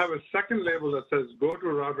 I can have a second label that says, go to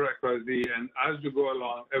router XYZ, and as you go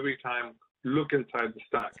along, every time, look inside the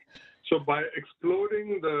stack. So by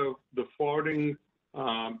exploding the forwarding,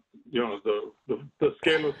 the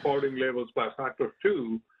scale of forwarding labels by a factor of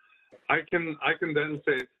 2, I can then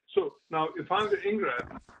say, so now if I'm the ingress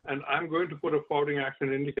and I'm going to put a forwarding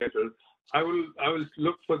action indicator, I will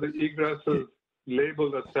look for the egress's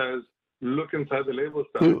label that says, look inside the label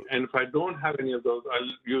stack. And if I don't have any of those,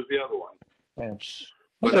 I'll use the other one. Yes.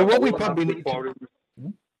 So what we probably need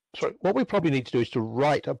what we probably need to do is to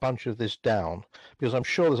write a bunch of this down, because I'm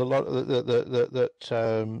sure there's a lot there's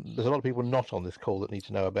a lot of people not on this call that need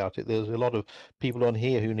to know about it. There's a lot of people on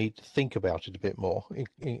here who need to think about it a bit more,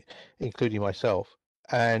 including myself.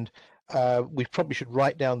 And we probably should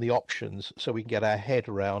write down the options so we can get our head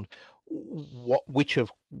around what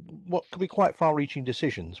could be quite far-reaching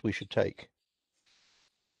decisions we should take.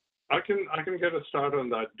 I can get a start on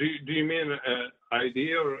that. Do you mean an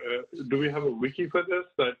idea, or do we have a wiki for this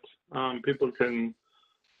that people can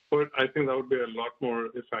put? I think that would be a lot more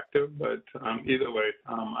effective. But either way,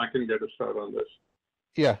 I can get a start on this.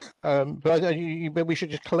 Yeah, but we should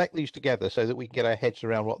just collect these together so that we can get our heads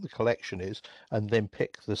around what the collection is, and then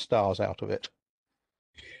pick the stars out of it.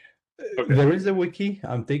 Okay. There is a wiki.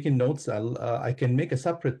 I'm taking notes. I can make a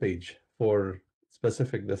separate page for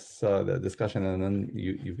specific the discussion, and then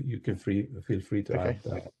you can feel free to add.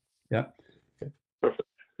 Yeah. Okay. Perfect.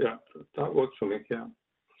 Yeah, that works for me. Yeah.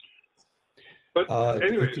 But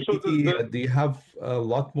anyway, so do you have a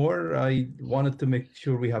lot more? I wanted to make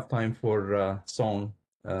sure we have time for song.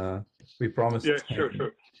 We promised. Yeah, sure.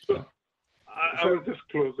 So I was just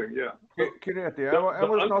closing. Yeah. Kireti, I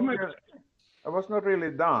was not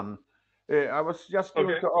really done. I was just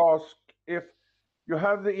going to ask if you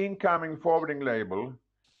have the incoming forwarding label,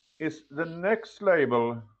 is the next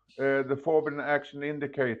label, the forwarding action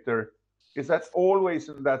indicator, is that always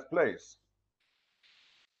in that place?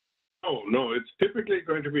 Oh, no, it's typically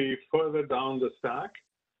going to be further down the stack,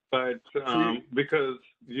 but because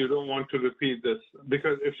you don't want to repeat this,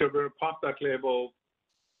 because if you're going to pop that label,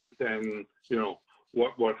 then,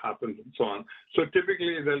 what happens and so on. So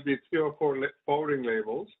typically there'll be 3 or 4 forwarding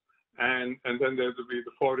labels, and then there will be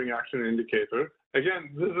the forwarding action indicator.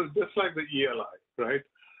 Again, this is just like the ELI, right?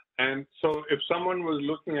 And so if someone was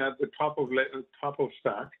looking at the top of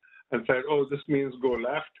stack and said, oh, this means go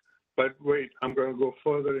left, but wait, I'm going to go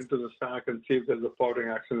further into the stack and see if there's a forwarding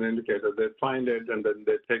action indicator. They find it, and then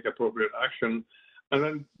they take appropriate action. And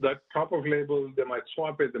then that top of label, they might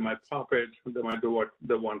swap it, they might pop it, they might do what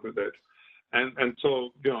they want with it. And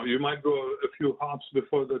so, you might go a few hops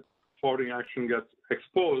before the forwarding action gets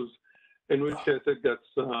exposed, in which case it gets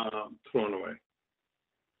thrown away.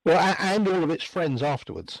 Well, and all of its friends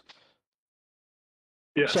afterwards.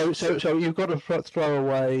 Yeah. So you've got to throw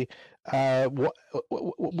away what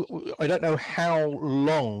I don't know how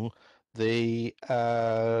long the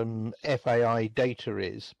FAI data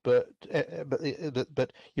is, but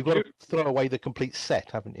you've got to throw away the complete set,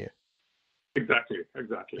 haven't you? Exactly.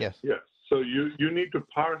 Yes. So you need to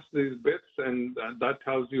parse these bits, and that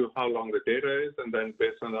tells you how long the data is, and then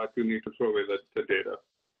based on that, you need to throw away the data.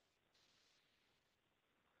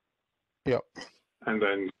 Yep. And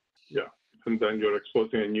then you're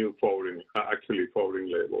exposing a new forwarding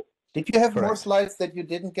label. Did you have more slides that you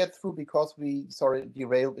didn't get through because we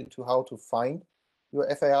derailed into how to find your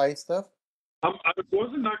FAI stuff? I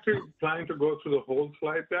wasn't actually planning to go through the whole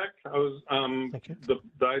slide deck. I was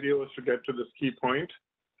the idea was to get to this key point,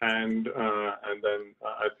 and then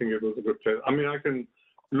I think it was a good place. I mean, I can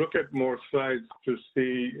look at more slides to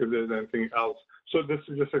see if there's anything else. So this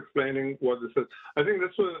is just explaining what this is. I think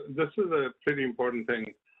this is a pretty important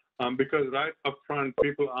thing, because right up front,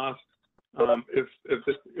 people ask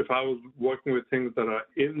if I was working with things that are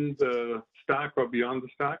in the stack or beyond the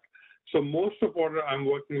stack. So most of what I'm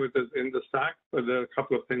working with is in the stack, but there are a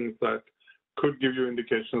couple of things that could give you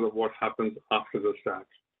indications of what happens after the stack.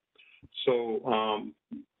 So,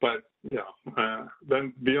 but yeah,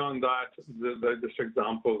 then beyond that, they're just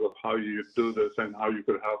examples of how you do this and how you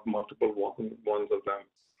could have multiple ones of them.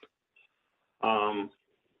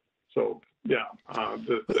 So yeah,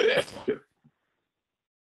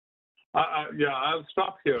 yeah, I'll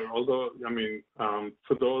stop here. Although, I mean,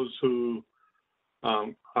 for those who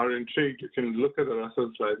are intrigued, you can look at the rest of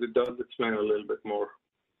the slides. It does explain a little bit more.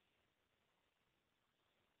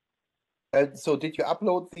 So did you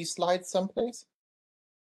upload these slides someplace?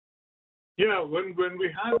 Yeah, when we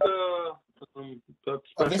had that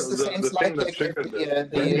special, this is the same slide that like triggered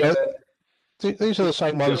These are the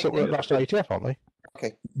same ones that were at last IETF, aren't they?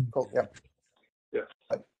 Okay, cool. Yeah. Yeah.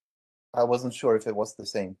 I wasn't sure if it was the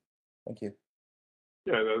same. Thank you.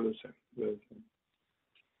 Yeah, they're the same. They're the same.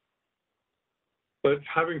 But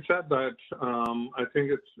having said that, I think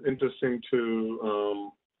it's interesting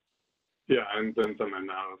to, yeah, and then some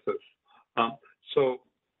analysis.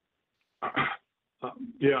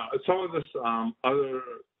 Yeah, some of this other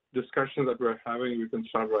discussion that we're having, we can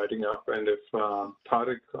start writing up. And if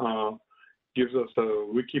Tariq gives us a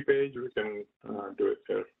wiki page, we can do it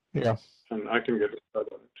there. Yeah. And I can get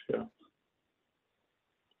started on it.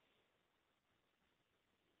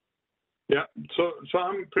 Yeah. Yeah. So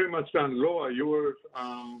I'm pretty much done. Loa, you were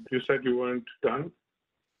you said you weren't done.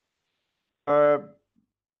 I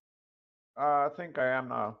think I am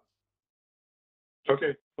now.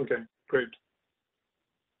 Okay. Okay. Great.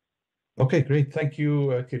 Okay, great. Thank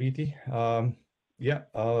you, Kiriti. Yeah,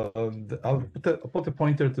 I'll put a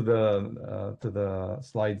pointer to the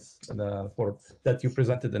slides that you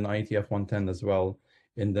presented in IETF 110 as well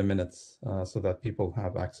in the minutes, so that people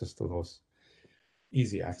have access to those,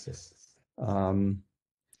 easy access.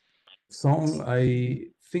 Song,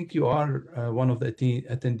 I think you are one of the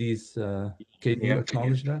attendees. Can you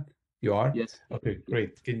acknowledge that? You are? Yes. Okay,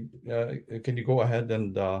 great. Can you go ahead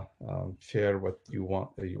and share what you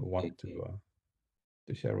want to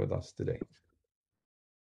share with us today?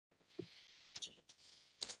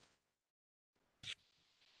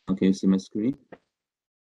 Okay, see my screen?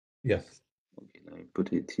 Yes. Okay, let me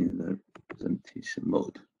put it in the presentation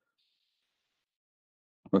mode.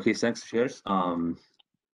 Okay, thanks, Shares.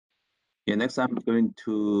 Yeah, next I'm going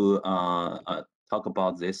to talk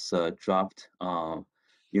about this draft.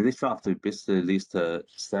 In this draft, we basically list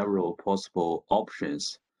several possible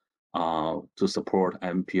options to support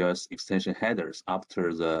MPLS extension headers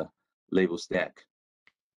after the label stack.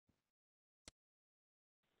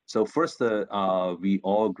 So first, we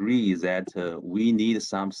all agree that we need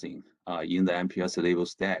something in the MPLS label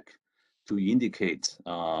stack to indicate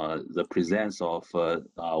the presence of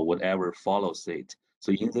whatever follows it.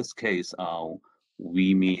 So in this case,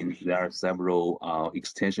 we mean there are several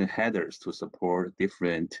extension headers to support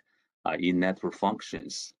different in-network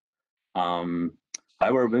functions.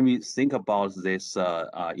 However, when we think about these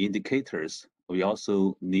indicators, we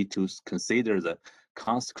also need to consider the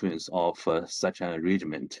consequence of such an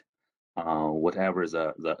arrangement, whatever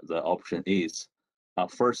the option is.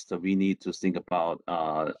 First, we need to think about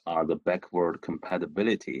the backward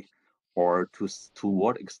compatibility, or to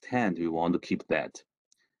what extent we want to keep that.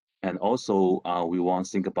 And also, we want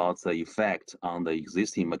to think about the effect on the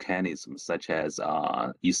existing mechanisms, such as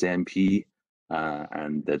ECMP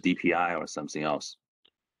and the DPI or something else.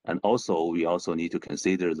 And also, we also need to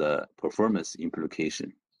consider the performance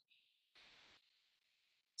implication.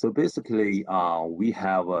 So basically, we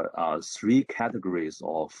have three categories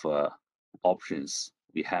of options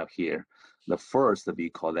we have here. The first, we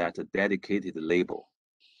call that a dedicated label.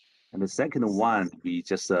 And the second one, we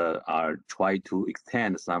just try to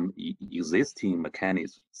extend some existing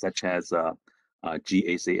mechanisms, such as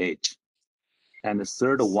GACH. And the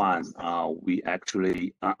third one, we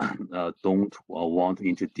actually don't want to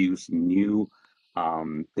introduce new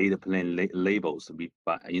data plane labels,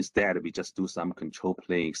 but instead we just do some control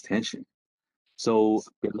plane extension. So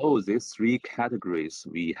below these three categories,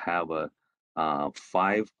 we have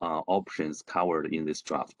 5 options covered in this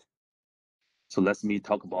draft. So let me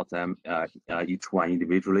talk about them each one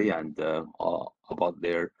individually and about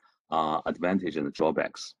their advantage and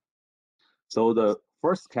drawbacks. So the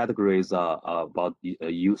first category is about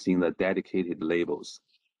using the dedicated labels.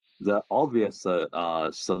 The obvious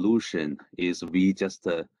solution is we just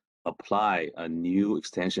apply a new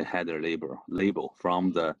extension header label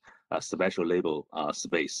from the special label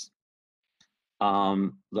space.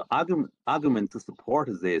 The argument to support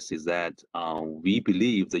this is that we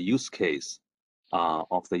believe the use case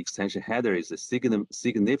of the extension header is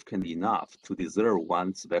significant enough to deserve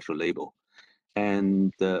one special label.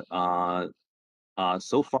 And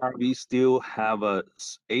so far, we still have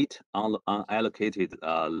 8 unallocated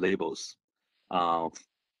labels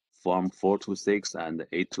from 4 to 6 and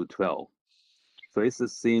 8 to 12. So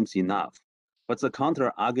this seems enough. But the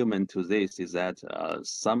counter argument to this is that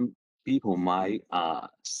some people might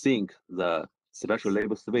think the special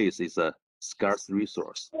label space is a scarce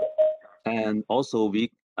resource. And also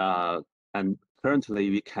and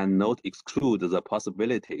currently we cannot exclude the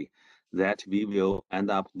possibility that we will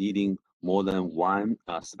end up needing more than one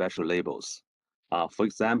special labels. For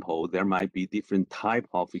example, there might be different type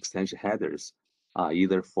of extension headers,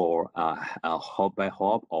 either for hop by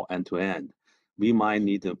hop or end to end. We might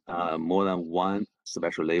need more than one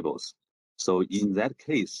special labels. So in that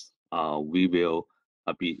case, we will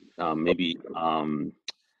be maybe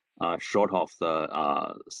short of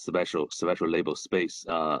the special label space.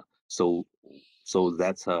 So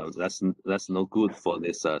that's no good for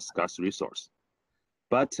this scarce resource.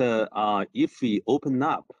 But if we open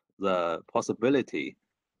up the possibility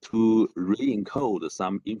to re-encode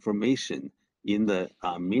some information in the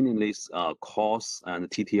meaningless course and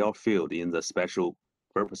TTL field in the special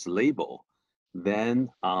purpose label, then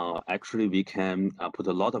actually we can put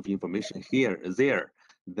a lot of information there.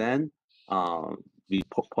 Then we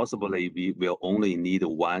will only need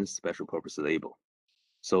one special purpose label.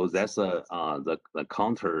 So that's the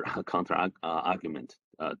counter argument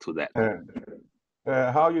to that.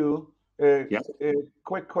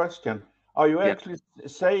 Quick question. Are you actually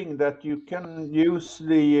saying that you can use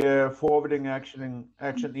the forwarding action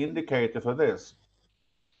indicator for this?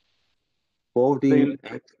 Forwarding,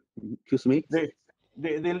 excuse me?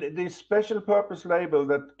 The special purpose label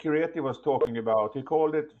that Kireti was talking about, he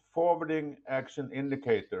called it forwarding action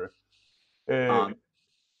indicator.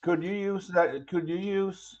 Could you use that? Could you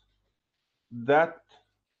use that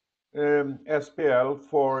SPL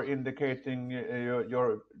for indicating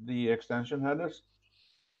the extension headers?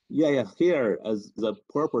 Yeah. Here, as the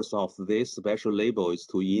purpose of this special label is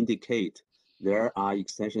to indicate there are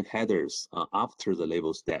extension headers after the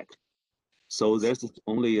label stack. So there's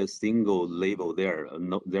only a single label there.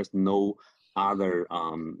 There's no other,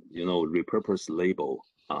 repurposed label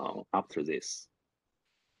after this.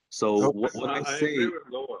 So what I say.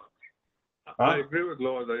 I agree with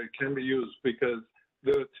Laura that it can be used because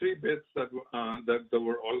there are 3 bits that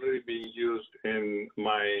were already being used in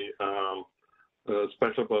my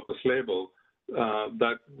special purpose label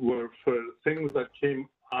that were for things that came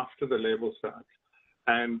after the label stack.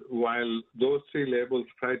 And while those 3 labels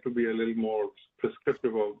try to be a little more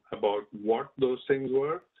prescriptive about what those things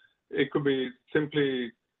were, it could be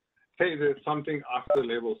simply, hey, there's something after the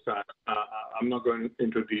label stack. I'm not going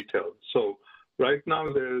into detail. So right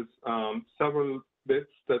now there's several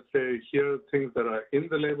bits that say here are things that are in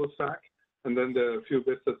the label stack, and then there are a few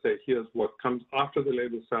bits that say here's what comes after the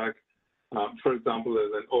label stack. For example,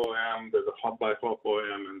 there's an OM, there's a hop by hop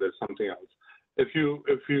OM, and there's something else. If you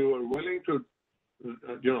are willing to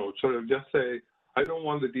sort of just say, I don't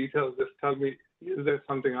want the details, just tell me, is there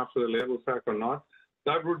something after the label stack or not?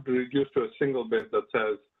 That would reduce to a single bit that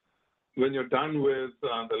says, when you're done with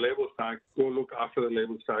the label stack, go look after the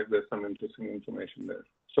label stack, there's some interesting information there.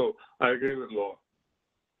 So I agree with Laura.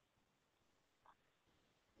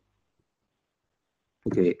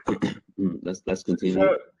 Okay, let's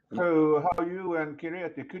continue. So how you and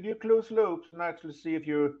Kireti, could you close loops and actually see if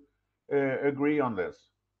you agree on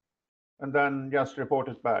this? And then just report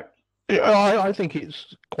it back. I think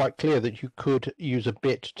it's quite clear that you could use a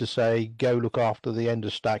bit to say, go look after the end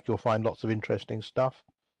of stack, you'll find lots of interesting stuff.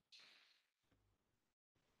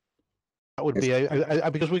 That would be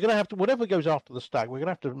because we're going to have to, whatever goes after the stack, we're going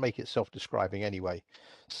to have to make it self-describing anyway.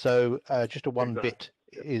 So just a one bit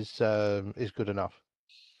is good enough.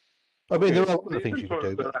 I mean, there are other things you can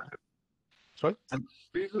do. But... Sorry? The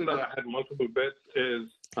reason that I had multiple bits is,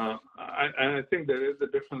 and I think there is a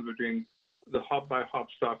difference between the hop by hop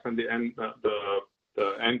stuff and the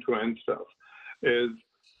end-to-end stuff. Is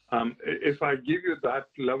if I give you that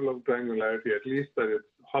level of granularity, at least that it's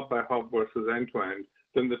hop by hop versus end-to-end,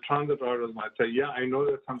 then the transit orders might say, yeah, I know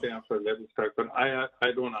there's something after the label stack, but I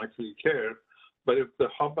don't actually care. But if the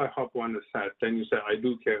hop by hop one is set, then you say, I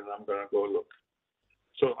do care, and I'm going to go look.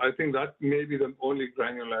 So I think that may be the only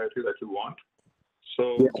granularity that you want.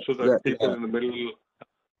 So that people in the middle.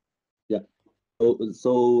 Yeah.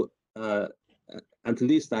 So at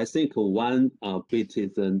least I think one bit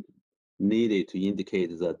is needed to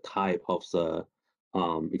indicate the type of the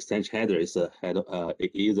extension header is a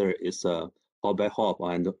either is a hop by hop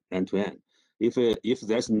and end to end. If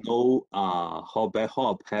there's no hop by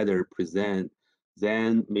hop header present,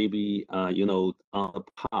 then maybe you know, on the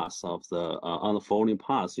path of the on the forwarding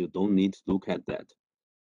path, you don't need to look at that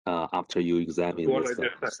after you examine What this I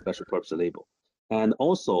just said. special purpose label. And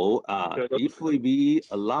also, if we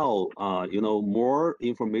allow you know, more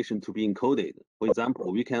information to be encoded, for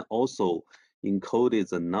example, we can also encode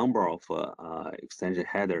the number of extension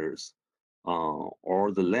headers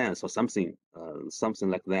or the length or something something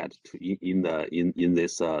like that to in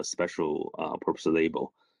this special purpose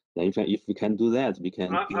label. Then if we can do that, we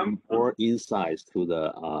can give more insights to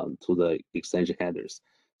the extension headers.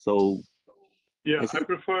 So yeah, I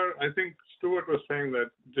think Stuart was saying that,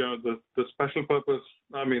 you know, the special purpose,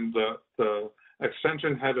 I mean, the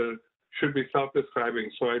extension header should be self-describing.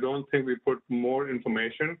 So I don't think we put more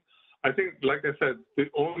information. I think, like I said, the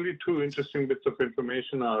only two interesting bits of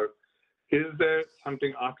information are, is there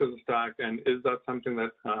something after the stack, and is that something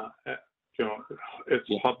that, you know, it's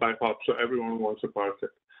hop by hop, so everyone wants to parse it.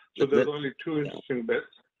 So there's only two interesting bits,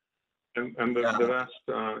 and the rest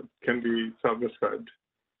can be self-described.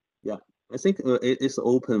 Yeah, I think it is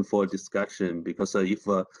open for discussion, because if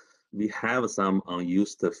we have some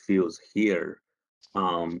unused fields here,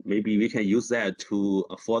 maybe we can use that to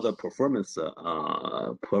for the performance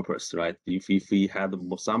purpose, right? If we had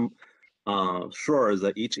some, sure,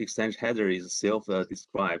 that each extension header is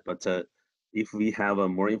self-described, but if we have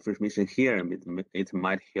more information here, it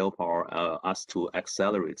might help us to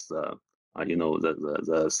accelerate the you know,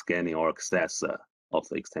 the scanning or access of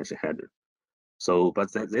the extension header. So,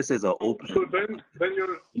 but this is an open. So then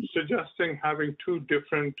you're suggesting having two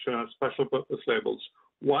different special purpose labels,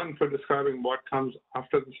 one for describing what comes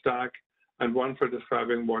after the stack and one for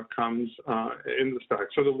describing what comes in the stack.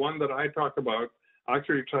 So the one that I talk about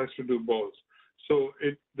actually tries to do both. So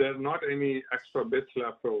there are not any extra bits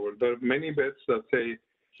left over. There are many bits that say,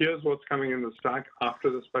 here's what's coming in the stack after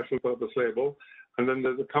the special purpose label. And then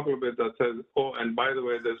there's a couple of bits that says, oh, and by the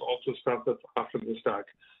way, there's also stuff that's after the stack.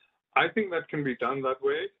 I think that can be done that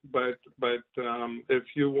way, but if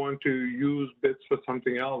you want to use bits for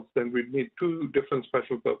something else, then we'd need two different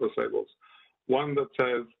special purpose labels. One that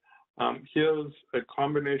says, here's a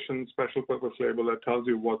combination special purpose label that tells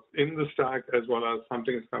you what's in the stack as well as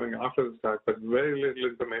something is coming after the stack, but very little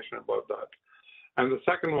information about that. And the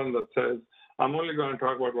second one that says, I'm only going to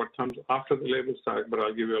talk about what comes after the label stack, but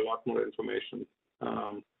I'll give you a lot more information.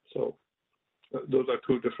 So those are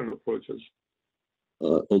two different approaches.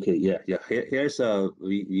 Okay, yeah. Here's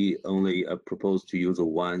we only propose to use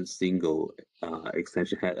one single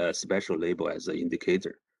extension special label as an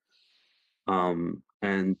indicator.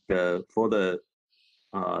 And for the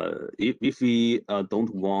if we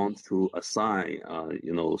don't want to assign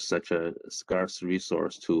you know, such a scarce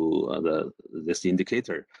resource to this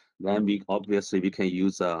indicator, then we obviously can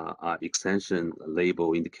use a extension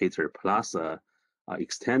label indicator plus a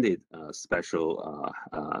extended special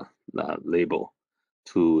label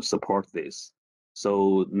to support this.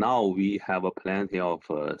 So now we have a plenty of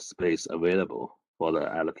space available for the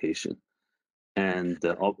allocation. And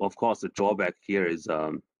of course, the drawback here is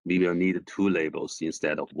we will need two labels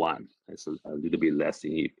instead of one. It's a little bit less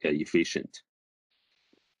efficient.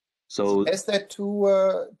 So has that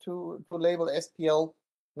to label SPL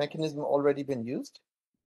mechanism already been used?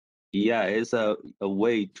 Yeah, it's a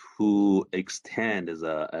way to extend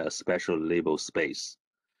a special label space.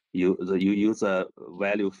 You use a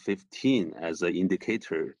value 15 as an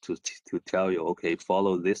indicator to tell you, okay,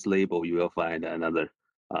 follow this label, you will find another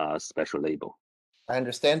special label. I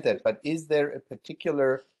understand that, but is there a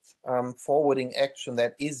particular forwarding action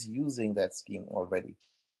that is using that scheme already?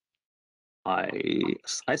 I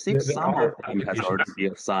think some of them has already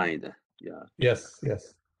been assigned. Yeah. Yes.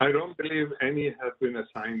 I don't believe any have been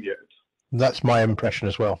assigned yet. That's my impression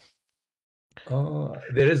as well.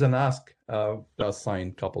 There is an ask to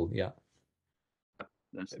assign couple. Yeah.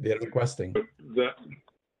 They're requesting. But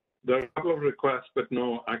there are a couple of requests, but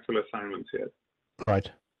no actual assignments yet. Right.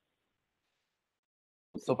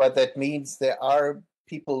 So, but that means there are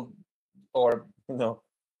people, or you know,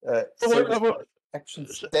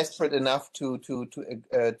 actions desperate enough to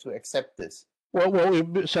accept this.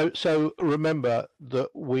 Well, so remember that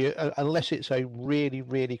we, unless it's a really,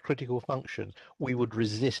 really critical function, we would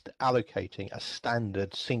resist allocating a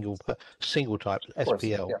standard single type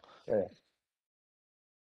SPL.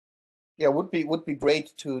 Yeah, would be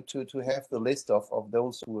great to have the list of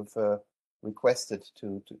those who have requested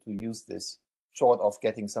to use this, short of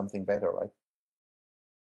getting something better, right?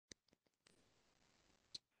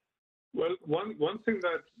 Well, one thing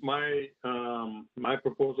that my my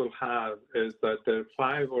proposal has is that there are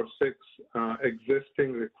 5 or 6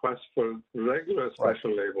 existing requests for regular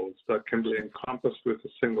special labels that can be encompassed with a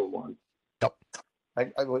single one. Yep.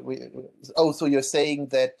 Oh, so you're saying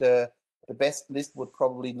that the best list would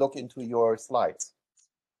probably look into your slides.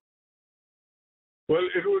 Well,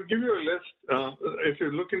 it will give you a list. If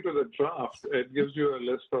you look into the draft, it gives you a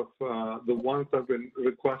list of the ones that have been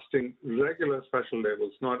requesting regular special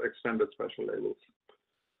labels, not extended special labels.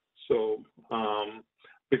 So,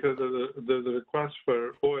 because there's a request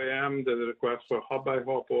for OAM, there's a request for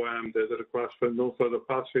hop-by-hop OAM, there's a request for no further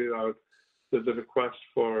pass readout, there's a request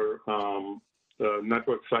for the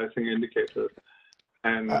network slicing indicator.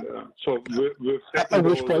 And so we've taken At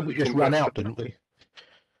which point we just ran out, didn't we?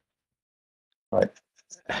 Right.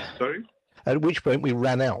 Sorry? At which point we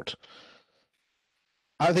ran out.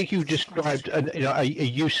 I think you've described a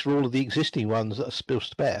use for all of the existing ones that are still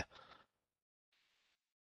spare.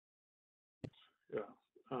 Yeah.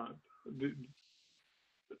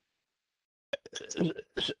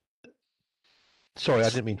 Sorry, I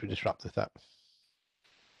didn't mean to disrupt with that.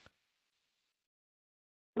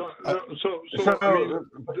 So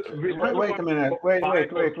wait a minute.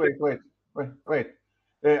 Wait.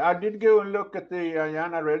 I did go and look at the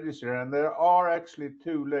IANA register, and there are actually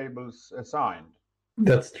 2 labels assigned.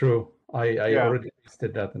 That's true. I already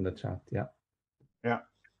listed that in the chat. Yeah. Yeah.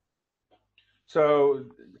 So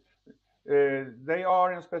they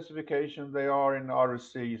are in specifications, they are in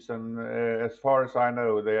RFCs, and as far as I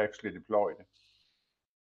know, they actually deployed.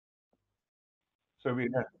 So we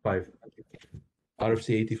have 5.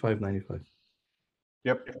 RFC 8595.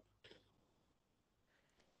 Yep.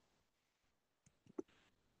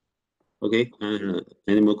 Okay.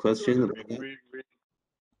 Any more questions?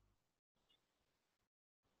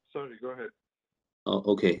 Sorry, go ahead.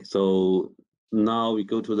 Okay. So now we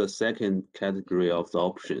go to the second category of the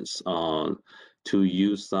options. To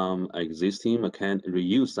use some existing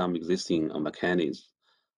reuse some existing mechanisms.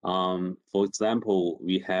 For example,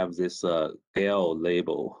 we have this GAL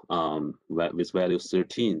label with value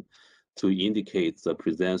 13 to indicate the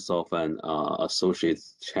presence of an associated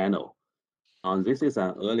channel. This is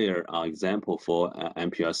an earlier example for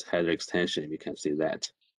MPLS header extension. We can see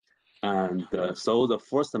that. And so the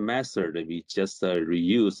first method, we just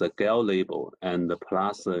reuse the GAL label and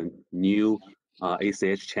plus a new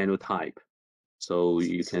ACH channel type. So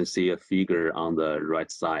you can see a figure on the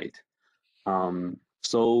right side.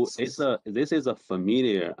 So this is a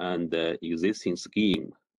familiar and existing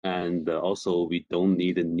scheme, and also we don't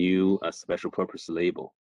need a new special purpose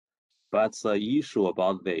label. But the issue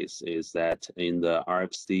about this is that in the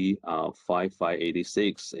RFC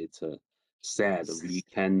 5586, it said we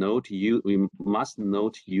must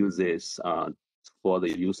not use this for the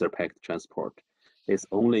user packet transport. It's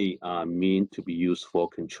only meant to be used for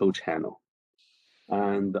control channel.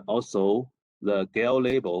 And also, the GAL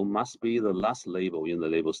label must be the last label in the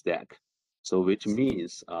label stack. So which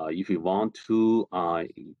means if you want to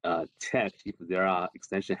check if there are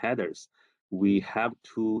extension headers, we have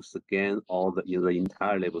to scan all the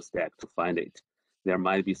entire label stack to find it. There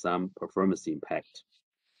might be some performance impact.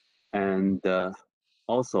 And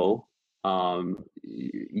also,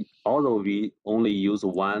 although we only use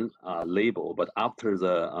one label, but after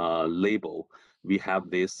the label, we have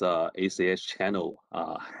this ACH channel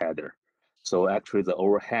header. So actually the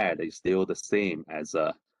overhead is still the same as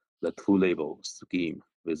the 2 label scheme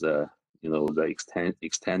with the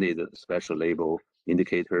extended special label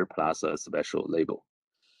indicator plus a special label.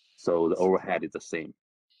 So the overhead is the same.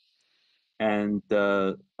 And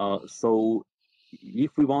so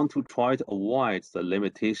if we want to try to avoid the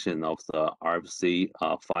limitation of the RFC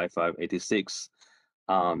 5586,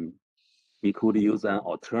 we could use an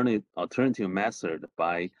alternative method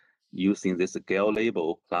by using this GAL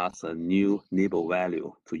label plus a new label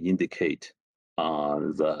value to indicate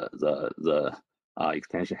the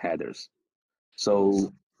extension headers.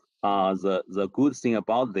 So the good thing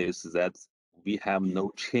about this is that we have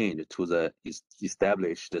no change to the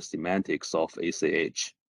established semantics of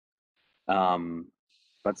ACH.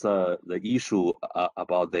 But the issue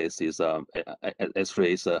about this is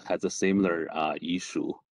actually has a similar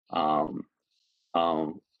issue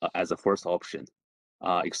as the first option,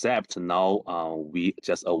 except now we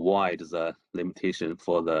just avoid the limitation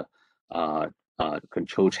for the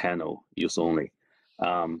control channel use only.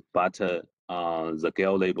 But the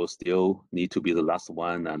GAL label still need to be the last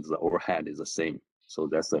one, and the overhead is the same. So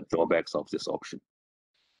that's the drawbacks of this option.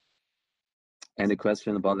 Any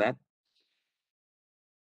question about that?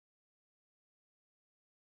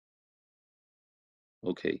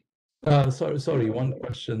 Okay. Sorry, one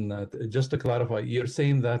question. Just to clarify, you're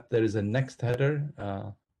saying that there is a next header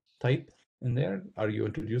type in there. Are you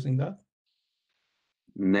introducing that?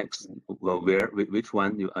 Next, well, which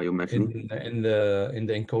one are you mentioning? In the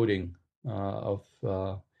encoding of.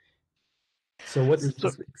 So what is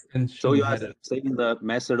this extension So you are header? saying the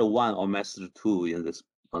method 1 or method 2 in this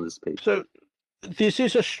on this page? So this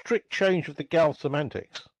is a strict change of the GAL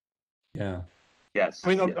semantics. Yeah. Yes. I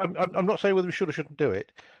mean, yeah. I'm not saying whether we should or shouldn't do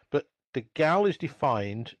it, but the GAL is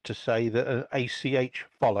defined to say that an ACH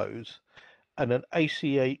follows, and an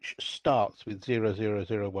ACH starts with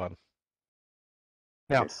 0001.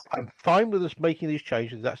 Now, Yes. I'm fine with us making these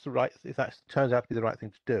changes. If that turns out to be the right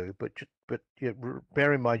thing to do. But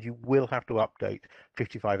bear in mind, you will have to update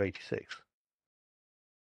 5586,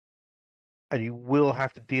 and you will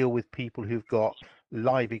have to deal with people who've got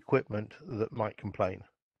live equipment that might complain.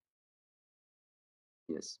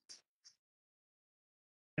 Yes.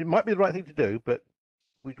 It might be the right thing to do, but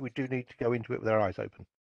we do need to go into it with our eyes open.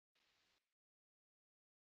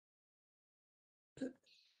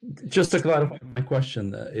 Just to clarify my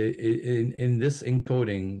question, in this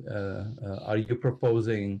encoding, are you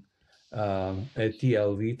proposing a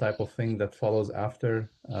TLV type of thing that follows after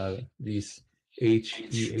these H,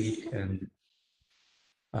 E, and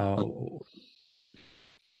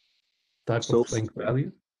type So of link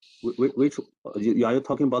value? which are you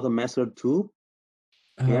talking about the method 2?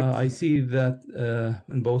 I see that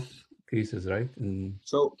in both cases, right?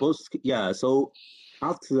 So both, yeah. So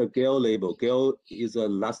after the GAL label, GAL is a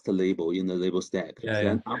last label in the label stack. Yeah,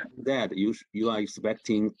 Then after that, you are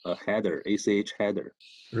expecting a header, ACH header.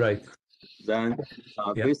 Right. Then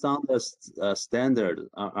based on the standard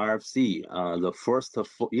RFC, the first,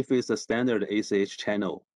 if it's a standard ACH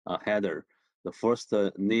channel header, the first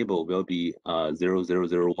label will be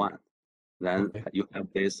 0001. Then you have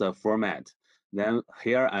this format. Then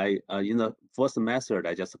here in the first method,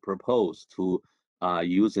 I just propose to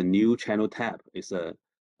use a new channel tab. It's the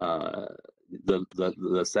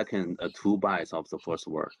second 2 bytes of the first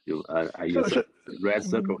word. I use a red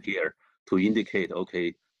circle here to indicate,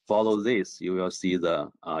 okay, follow this, you will see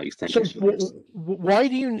the extension. So why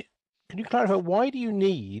do you? Can you clarify why do you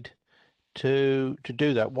need to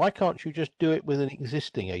do that? Why can't you just do it with an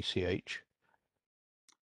existing ACH?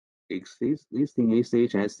 Existing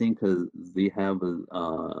ACH, I think they have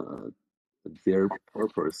their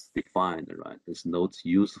purpose defined, right? It's not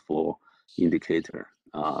useful indicator.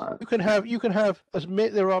 You can have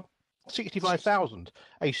there are 65,000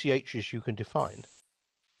 ACHs you can define.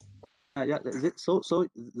 Yeah. So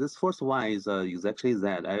this first one is exactly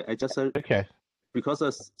that. I just okay, because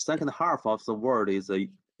the second half of the word is a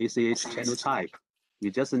ACH channel type.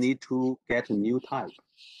 You just need to get a new type.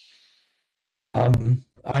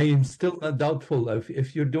 I am still doubtful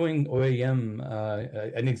if you're doing OAM,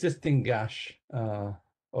 an existing gash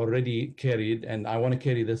already carried, and I want to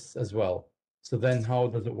carry this as well. So then how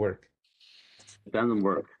does it work? It doesn't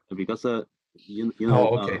work because you know.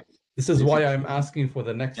 Oh, okay. This is why I'm asking for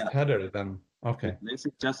the next header then. Okay. This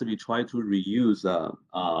is just we try to reuse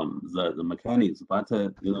the mechanics, but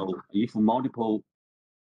you know, if multiple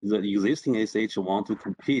the existing ACH want to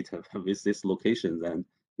compete with this location, then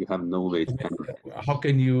you have no way to handle it. How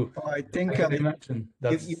can you? I think imagine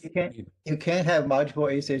that you can have multiple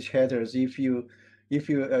ACH headers if you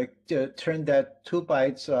turn that 2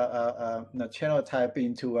 bytes channel type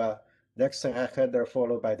into a next header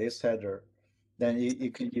followed by this header, then you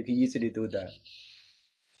can easily do that.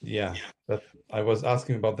 Yeah, but I was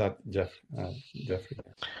asking about that, Jeffrey.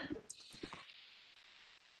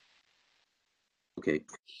 Okay.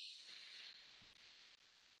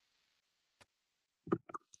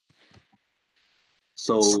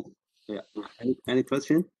 So, yeah, any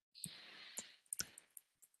question?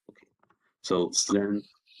 Okay. So then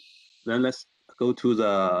let's go to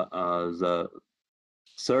the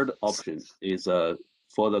third option is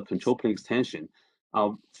for the control plane extension.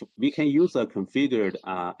 We can use a configured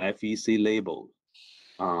FEC label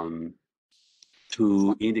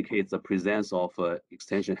to indicate the presence of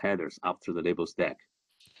extension headers after the label stack.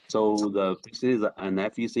 So this is an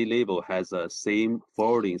FEC label has the same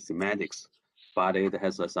forwarding semantics, but it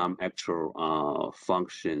has some actual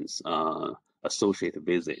functions associated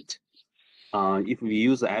with it. If we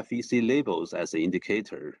use FEC labels as an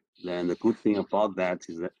indicator, then the good thing about that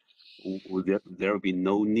is that there will be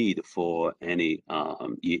no need for any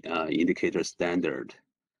indicator standard.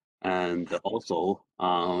 And also,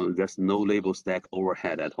 there's no label stack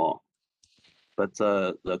overhead at all. But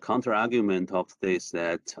the counter argument of this is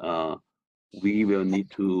that we will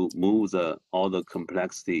need to move all the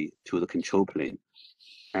complexity to the control plane.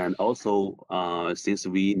 And also, since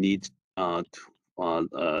we need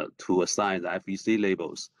to assign the FEC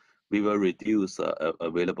labels, we will reduce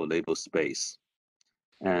available label space.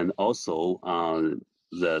 And also,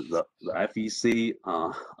 the FEC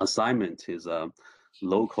assignment is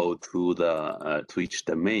local to to each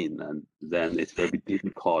domain, and then it will be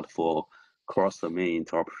difficult for cross-domain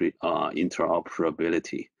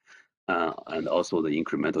interoperability, and also the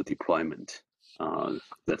incremental deployment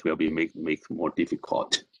that will be make more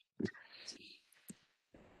difficult.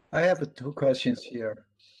 I have two questions here.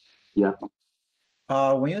 Yeah.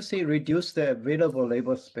 When you say reduce the available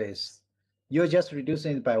label space, you're just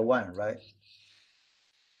reducing it by one, right?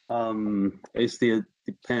 It still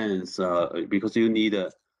depends because you need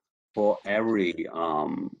for every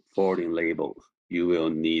forwarding label, you will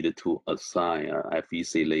need to assign a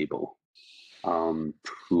FEC label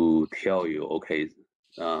to tell you, okay,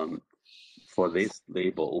 for this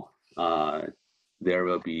label, there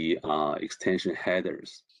will be extension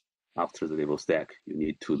headers after the label stack you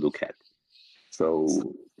need to look at. So,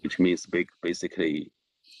 which means basically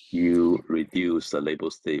you reduce the label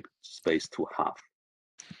space to half.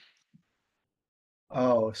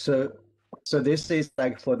 Oh, so this is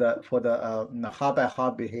like for the hub by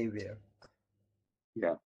hub behavior.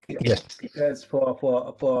 Yeah. Yes. Because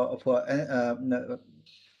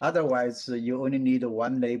otherwise you only need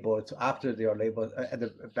one label to after your label at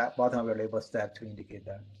the bottom of your label stack to indicate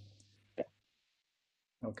that. Yeah.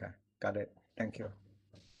 Okay, got it. Thank you.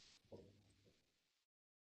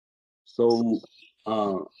 So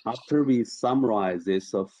after we summarize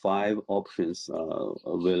these 5 options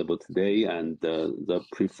available today, and the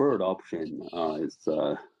preferred option is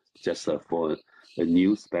just for a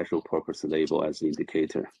new special purpose label as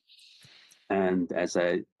indicator. And as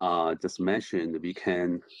I just mentioned, we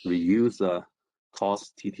can reuse the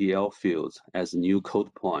cost TTL fields as new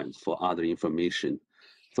code points for other information.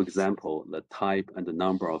 For example, the type and the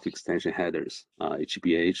number of extension headers,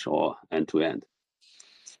 HBH or end-to-end.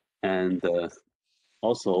 And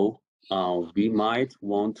also, we might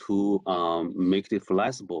want to make it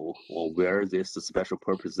flexible or where this special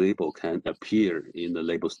purpose label can appear in the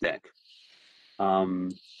label stack.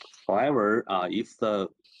 However, if the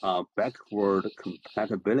backward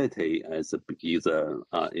compatibility is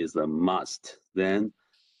a must, then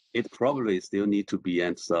it probably still need to be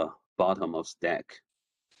at the bottom of stack.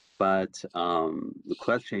 But the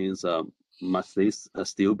question is, must this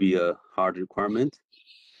still be a hard requirement,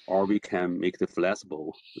 or we can make it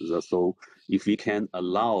flexible? So if we can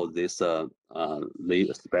allow this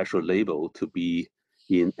special label to be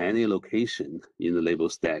in any location in the label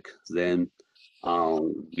stack, then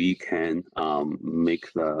we can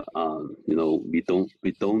make the we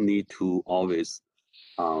don't need to always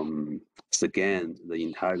scan the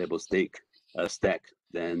entire label stack,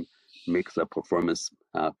 then make the performance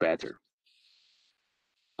better.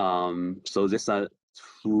 So these are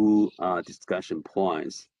 2 discussion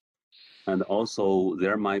points, and also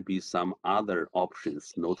there might be some other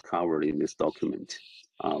options not covered in this document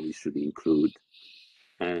we should include.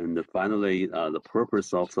 And finally, the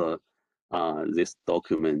purpose of this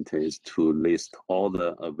document is to list all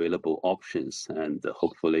the available options, and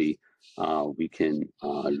hopefully we can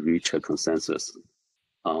reach a consensus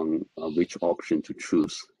on which option to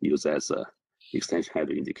choose, use as a extension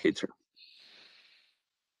header indicator.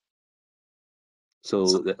 So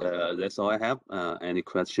that's all I have. Any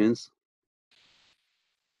questions?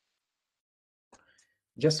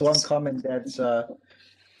 Just one comment that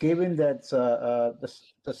given that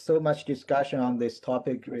there's so much discussion on this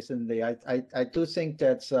topic recently, I do think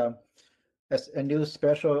that as a new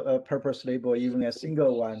special purpose label, even a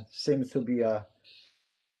single one, seems to be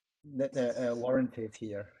warranted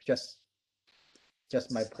here. Just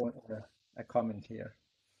my point, a comment here.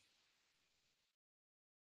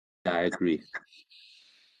 I agree.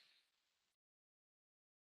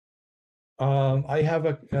 I have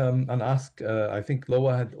an ask. I think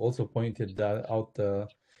Loa had also pointed that out.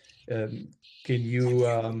 Can you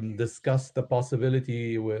discuss the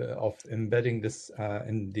possibility of embedding this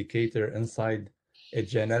indicator inside a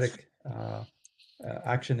generic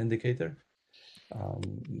action indicator?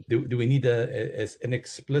 Do we need an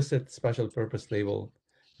explicit special purpose label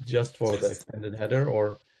just for the extended header,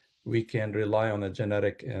 or we can rely on a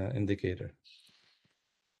generic indicator?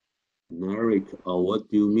 Generic, what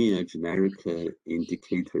do you mean a generic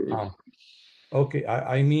indicator? Okay,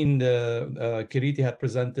 I mean, Kiriti had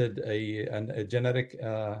presented a generic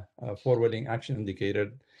forwarding action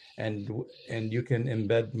indicator, and you can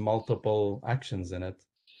embed multiple actions in it.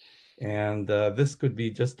 And this could be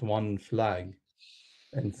just one flag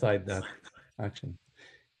inside that action.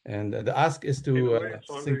 And the ask is to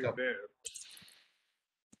sync up. There.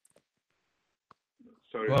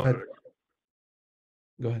 Sorry, Go ahead.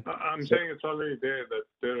 Go ahead. I'm saying it's already there, that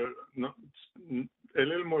there are not, a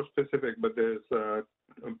little more specific, but there's a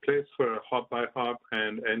place for hop by hop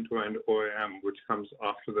and end-to-end OAM, which comes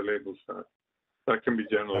after the label stack. That can be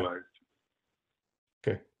generalized.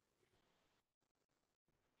 Okay.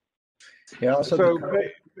 Yeah. So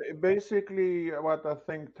basically, what I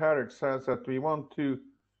think Tarek says that we want to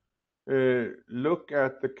look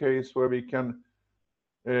at the case where we can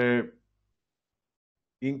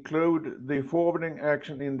include the forwarding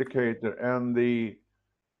action indicator and the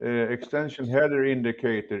extension header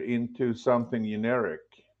indicator into something generic.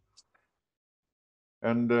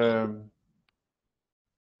 And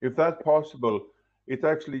if that's possible, it's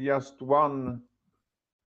actually just one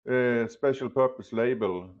special purpose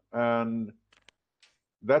label, and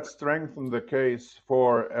that strengthens the case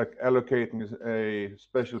for allocating a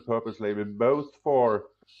special purpose label both for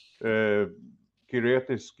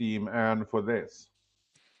Kubernetes scheme and for this.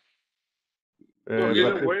 So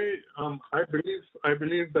in a way, I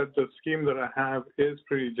believe that the scheme that I have is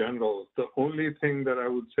pretty general. The only thing that I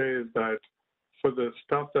would say is that for the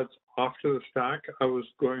stuff that's after the stack, I was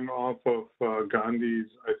going off of Gandhi's,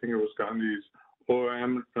 I think it was Gandhi's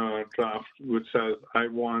OM draft, which says I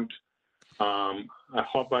want a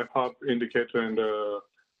hop-by-hop indicator and a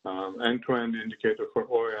end-to-end indicator for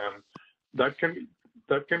OM. That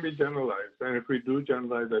can be generalized, and if we do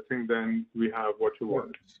generalize, I think then we have what you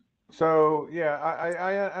want. So yeah,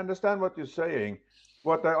 I understand what you're saying.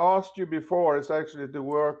 What I asked you before is actually to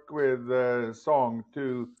work with Song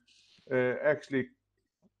to actually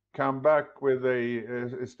come back with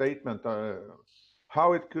a statement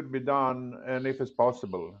how it could be done and if it's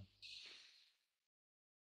possible.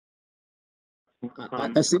 I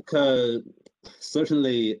think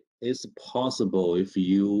certainly it's possible if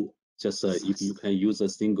you just if you can use a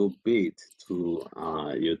single bit to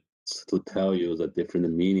to tell you the different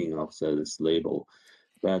meaning of this label.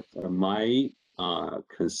 But my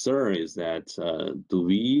concern is that do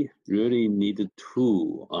we really need to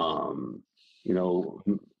you know,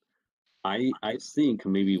 I think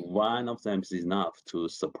maybe one of them is enough to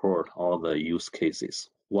support all the use cases.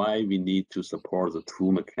 Why we need to support the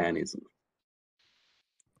two mechanisms?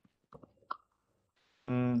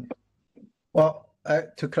 Well,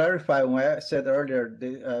 to clarify, when I said earlier,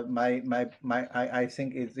 I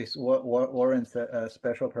think it warrants a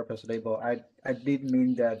special purpose label. I did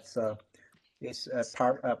mean that it's a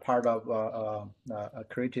part of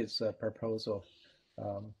Creative's proposal.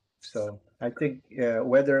 So I think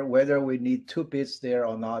whether we need 2 bits there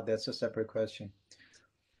or not, that's a separate question.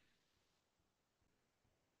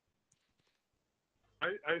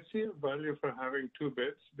 I see a value for having 2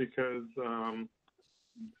 bits because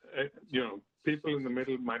you know, people in the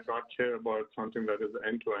middle might not care about something that is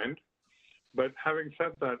end-to-end. But having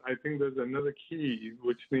said that, I think there's another key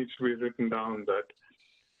which needs to be written down, that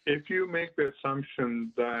if you make the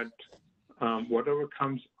assumption that whatever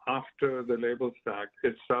comes after the label stack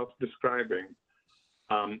is self-describing,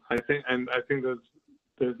 I think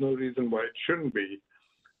there's no reason why it shouldn't be.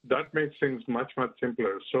 That makes things much, much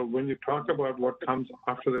simpler. So when you talk about what comes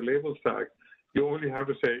after the label stack, you only have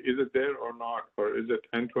to say, is it there or not, or is it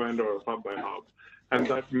end-to-end or hop by hop? And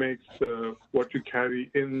that makes what you carry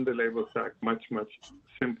in the label stack much, much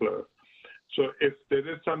simpler. So if there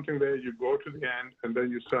is something there, you go to the end and then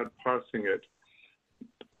you start parsing it.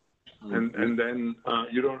 And then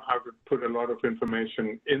you don't have to put a lot of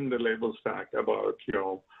information in the label stack about, you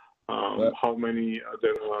know, how many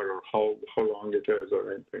there are or how long it is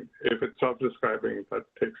or anything. If it's self-describing, that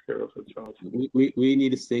takes care of itself. We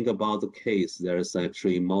need to think about the case. There's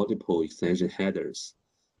actually multiple extension headers,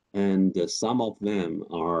 and some of them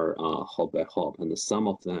are hop by hop, and some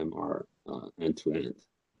of them are end-to-end.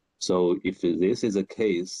 So if this is a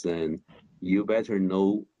case, then you better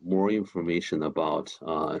know more information about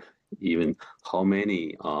even how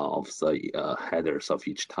many of the headers of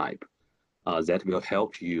each type. That will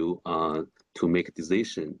help you to make a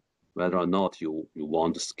decision whether or not you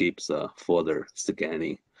want to skip the further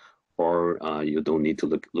scanning, or you don't need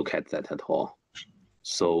to look at that at all.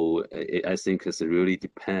 So I think it really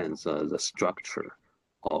depends on the structure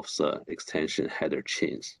of the extension header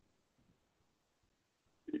chains.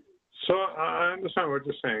 So I understand what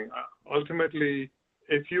you're saying. Ultimately,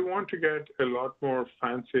 if you want to get a lot more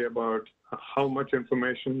fancy about how much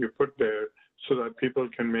information you put there so that people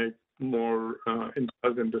can make more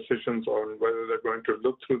intelligent decisions on whether they're going to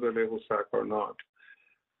look through the label stack or not,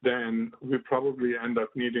 then we probably end up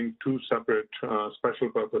needing 2 separate special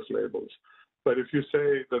purpose labels. But if you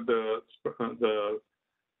say that the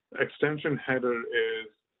extension header is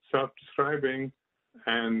self-describing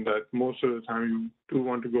and that most of the time you do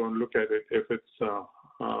want to go and look at it if it's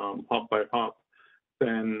hop by hop,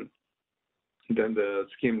 then the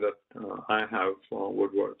scheme that I have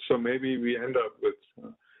would work. So maybe we end up with,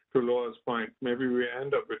 to Laura's point, maybe we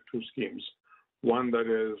end up with two schemes. One that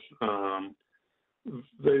is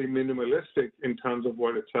very minimalistic in terms of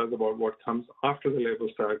what it says about what comes after the label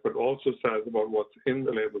stack, but also says about what's in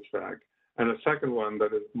the label stack. And a second one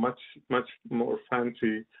that is much, much more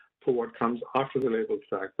fancy for what comes after the label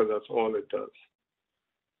stack, but that's all it does.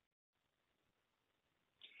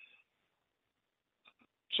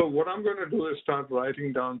 So what I'm going to do is start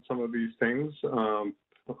writing down some of these things,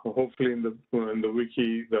 hopefully in the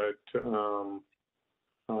wiki that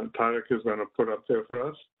Tarek is going to put up there for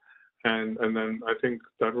us. And then I think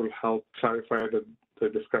that will help clarify the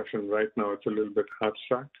discussion. Right now, it's a little bit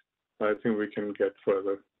abstract. I think we can get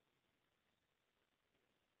further.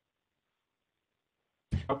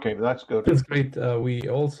 Okay, that's good. That's great. We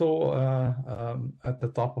also, at the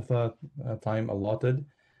top of the time allotted,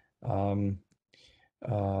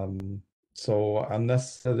 so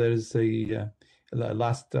unless there is a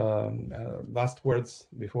last words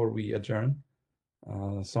before we adjourn,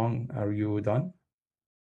 Song, are you done?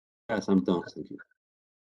 Yes, I'm done. Thank you.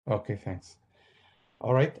 Okay, thanks.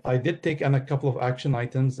 All right, I did take on a couple of action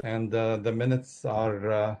items, and the minutes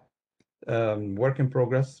are work in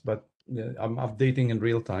progress, but I'm updating in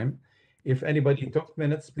real time. If anybody took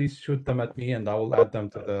minutes, please shoot them at me, and I will add them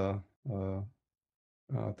to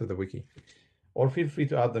the wiki. Or feel free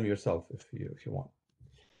to add them yourself if you want.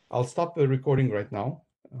 I'll stop the recording right now.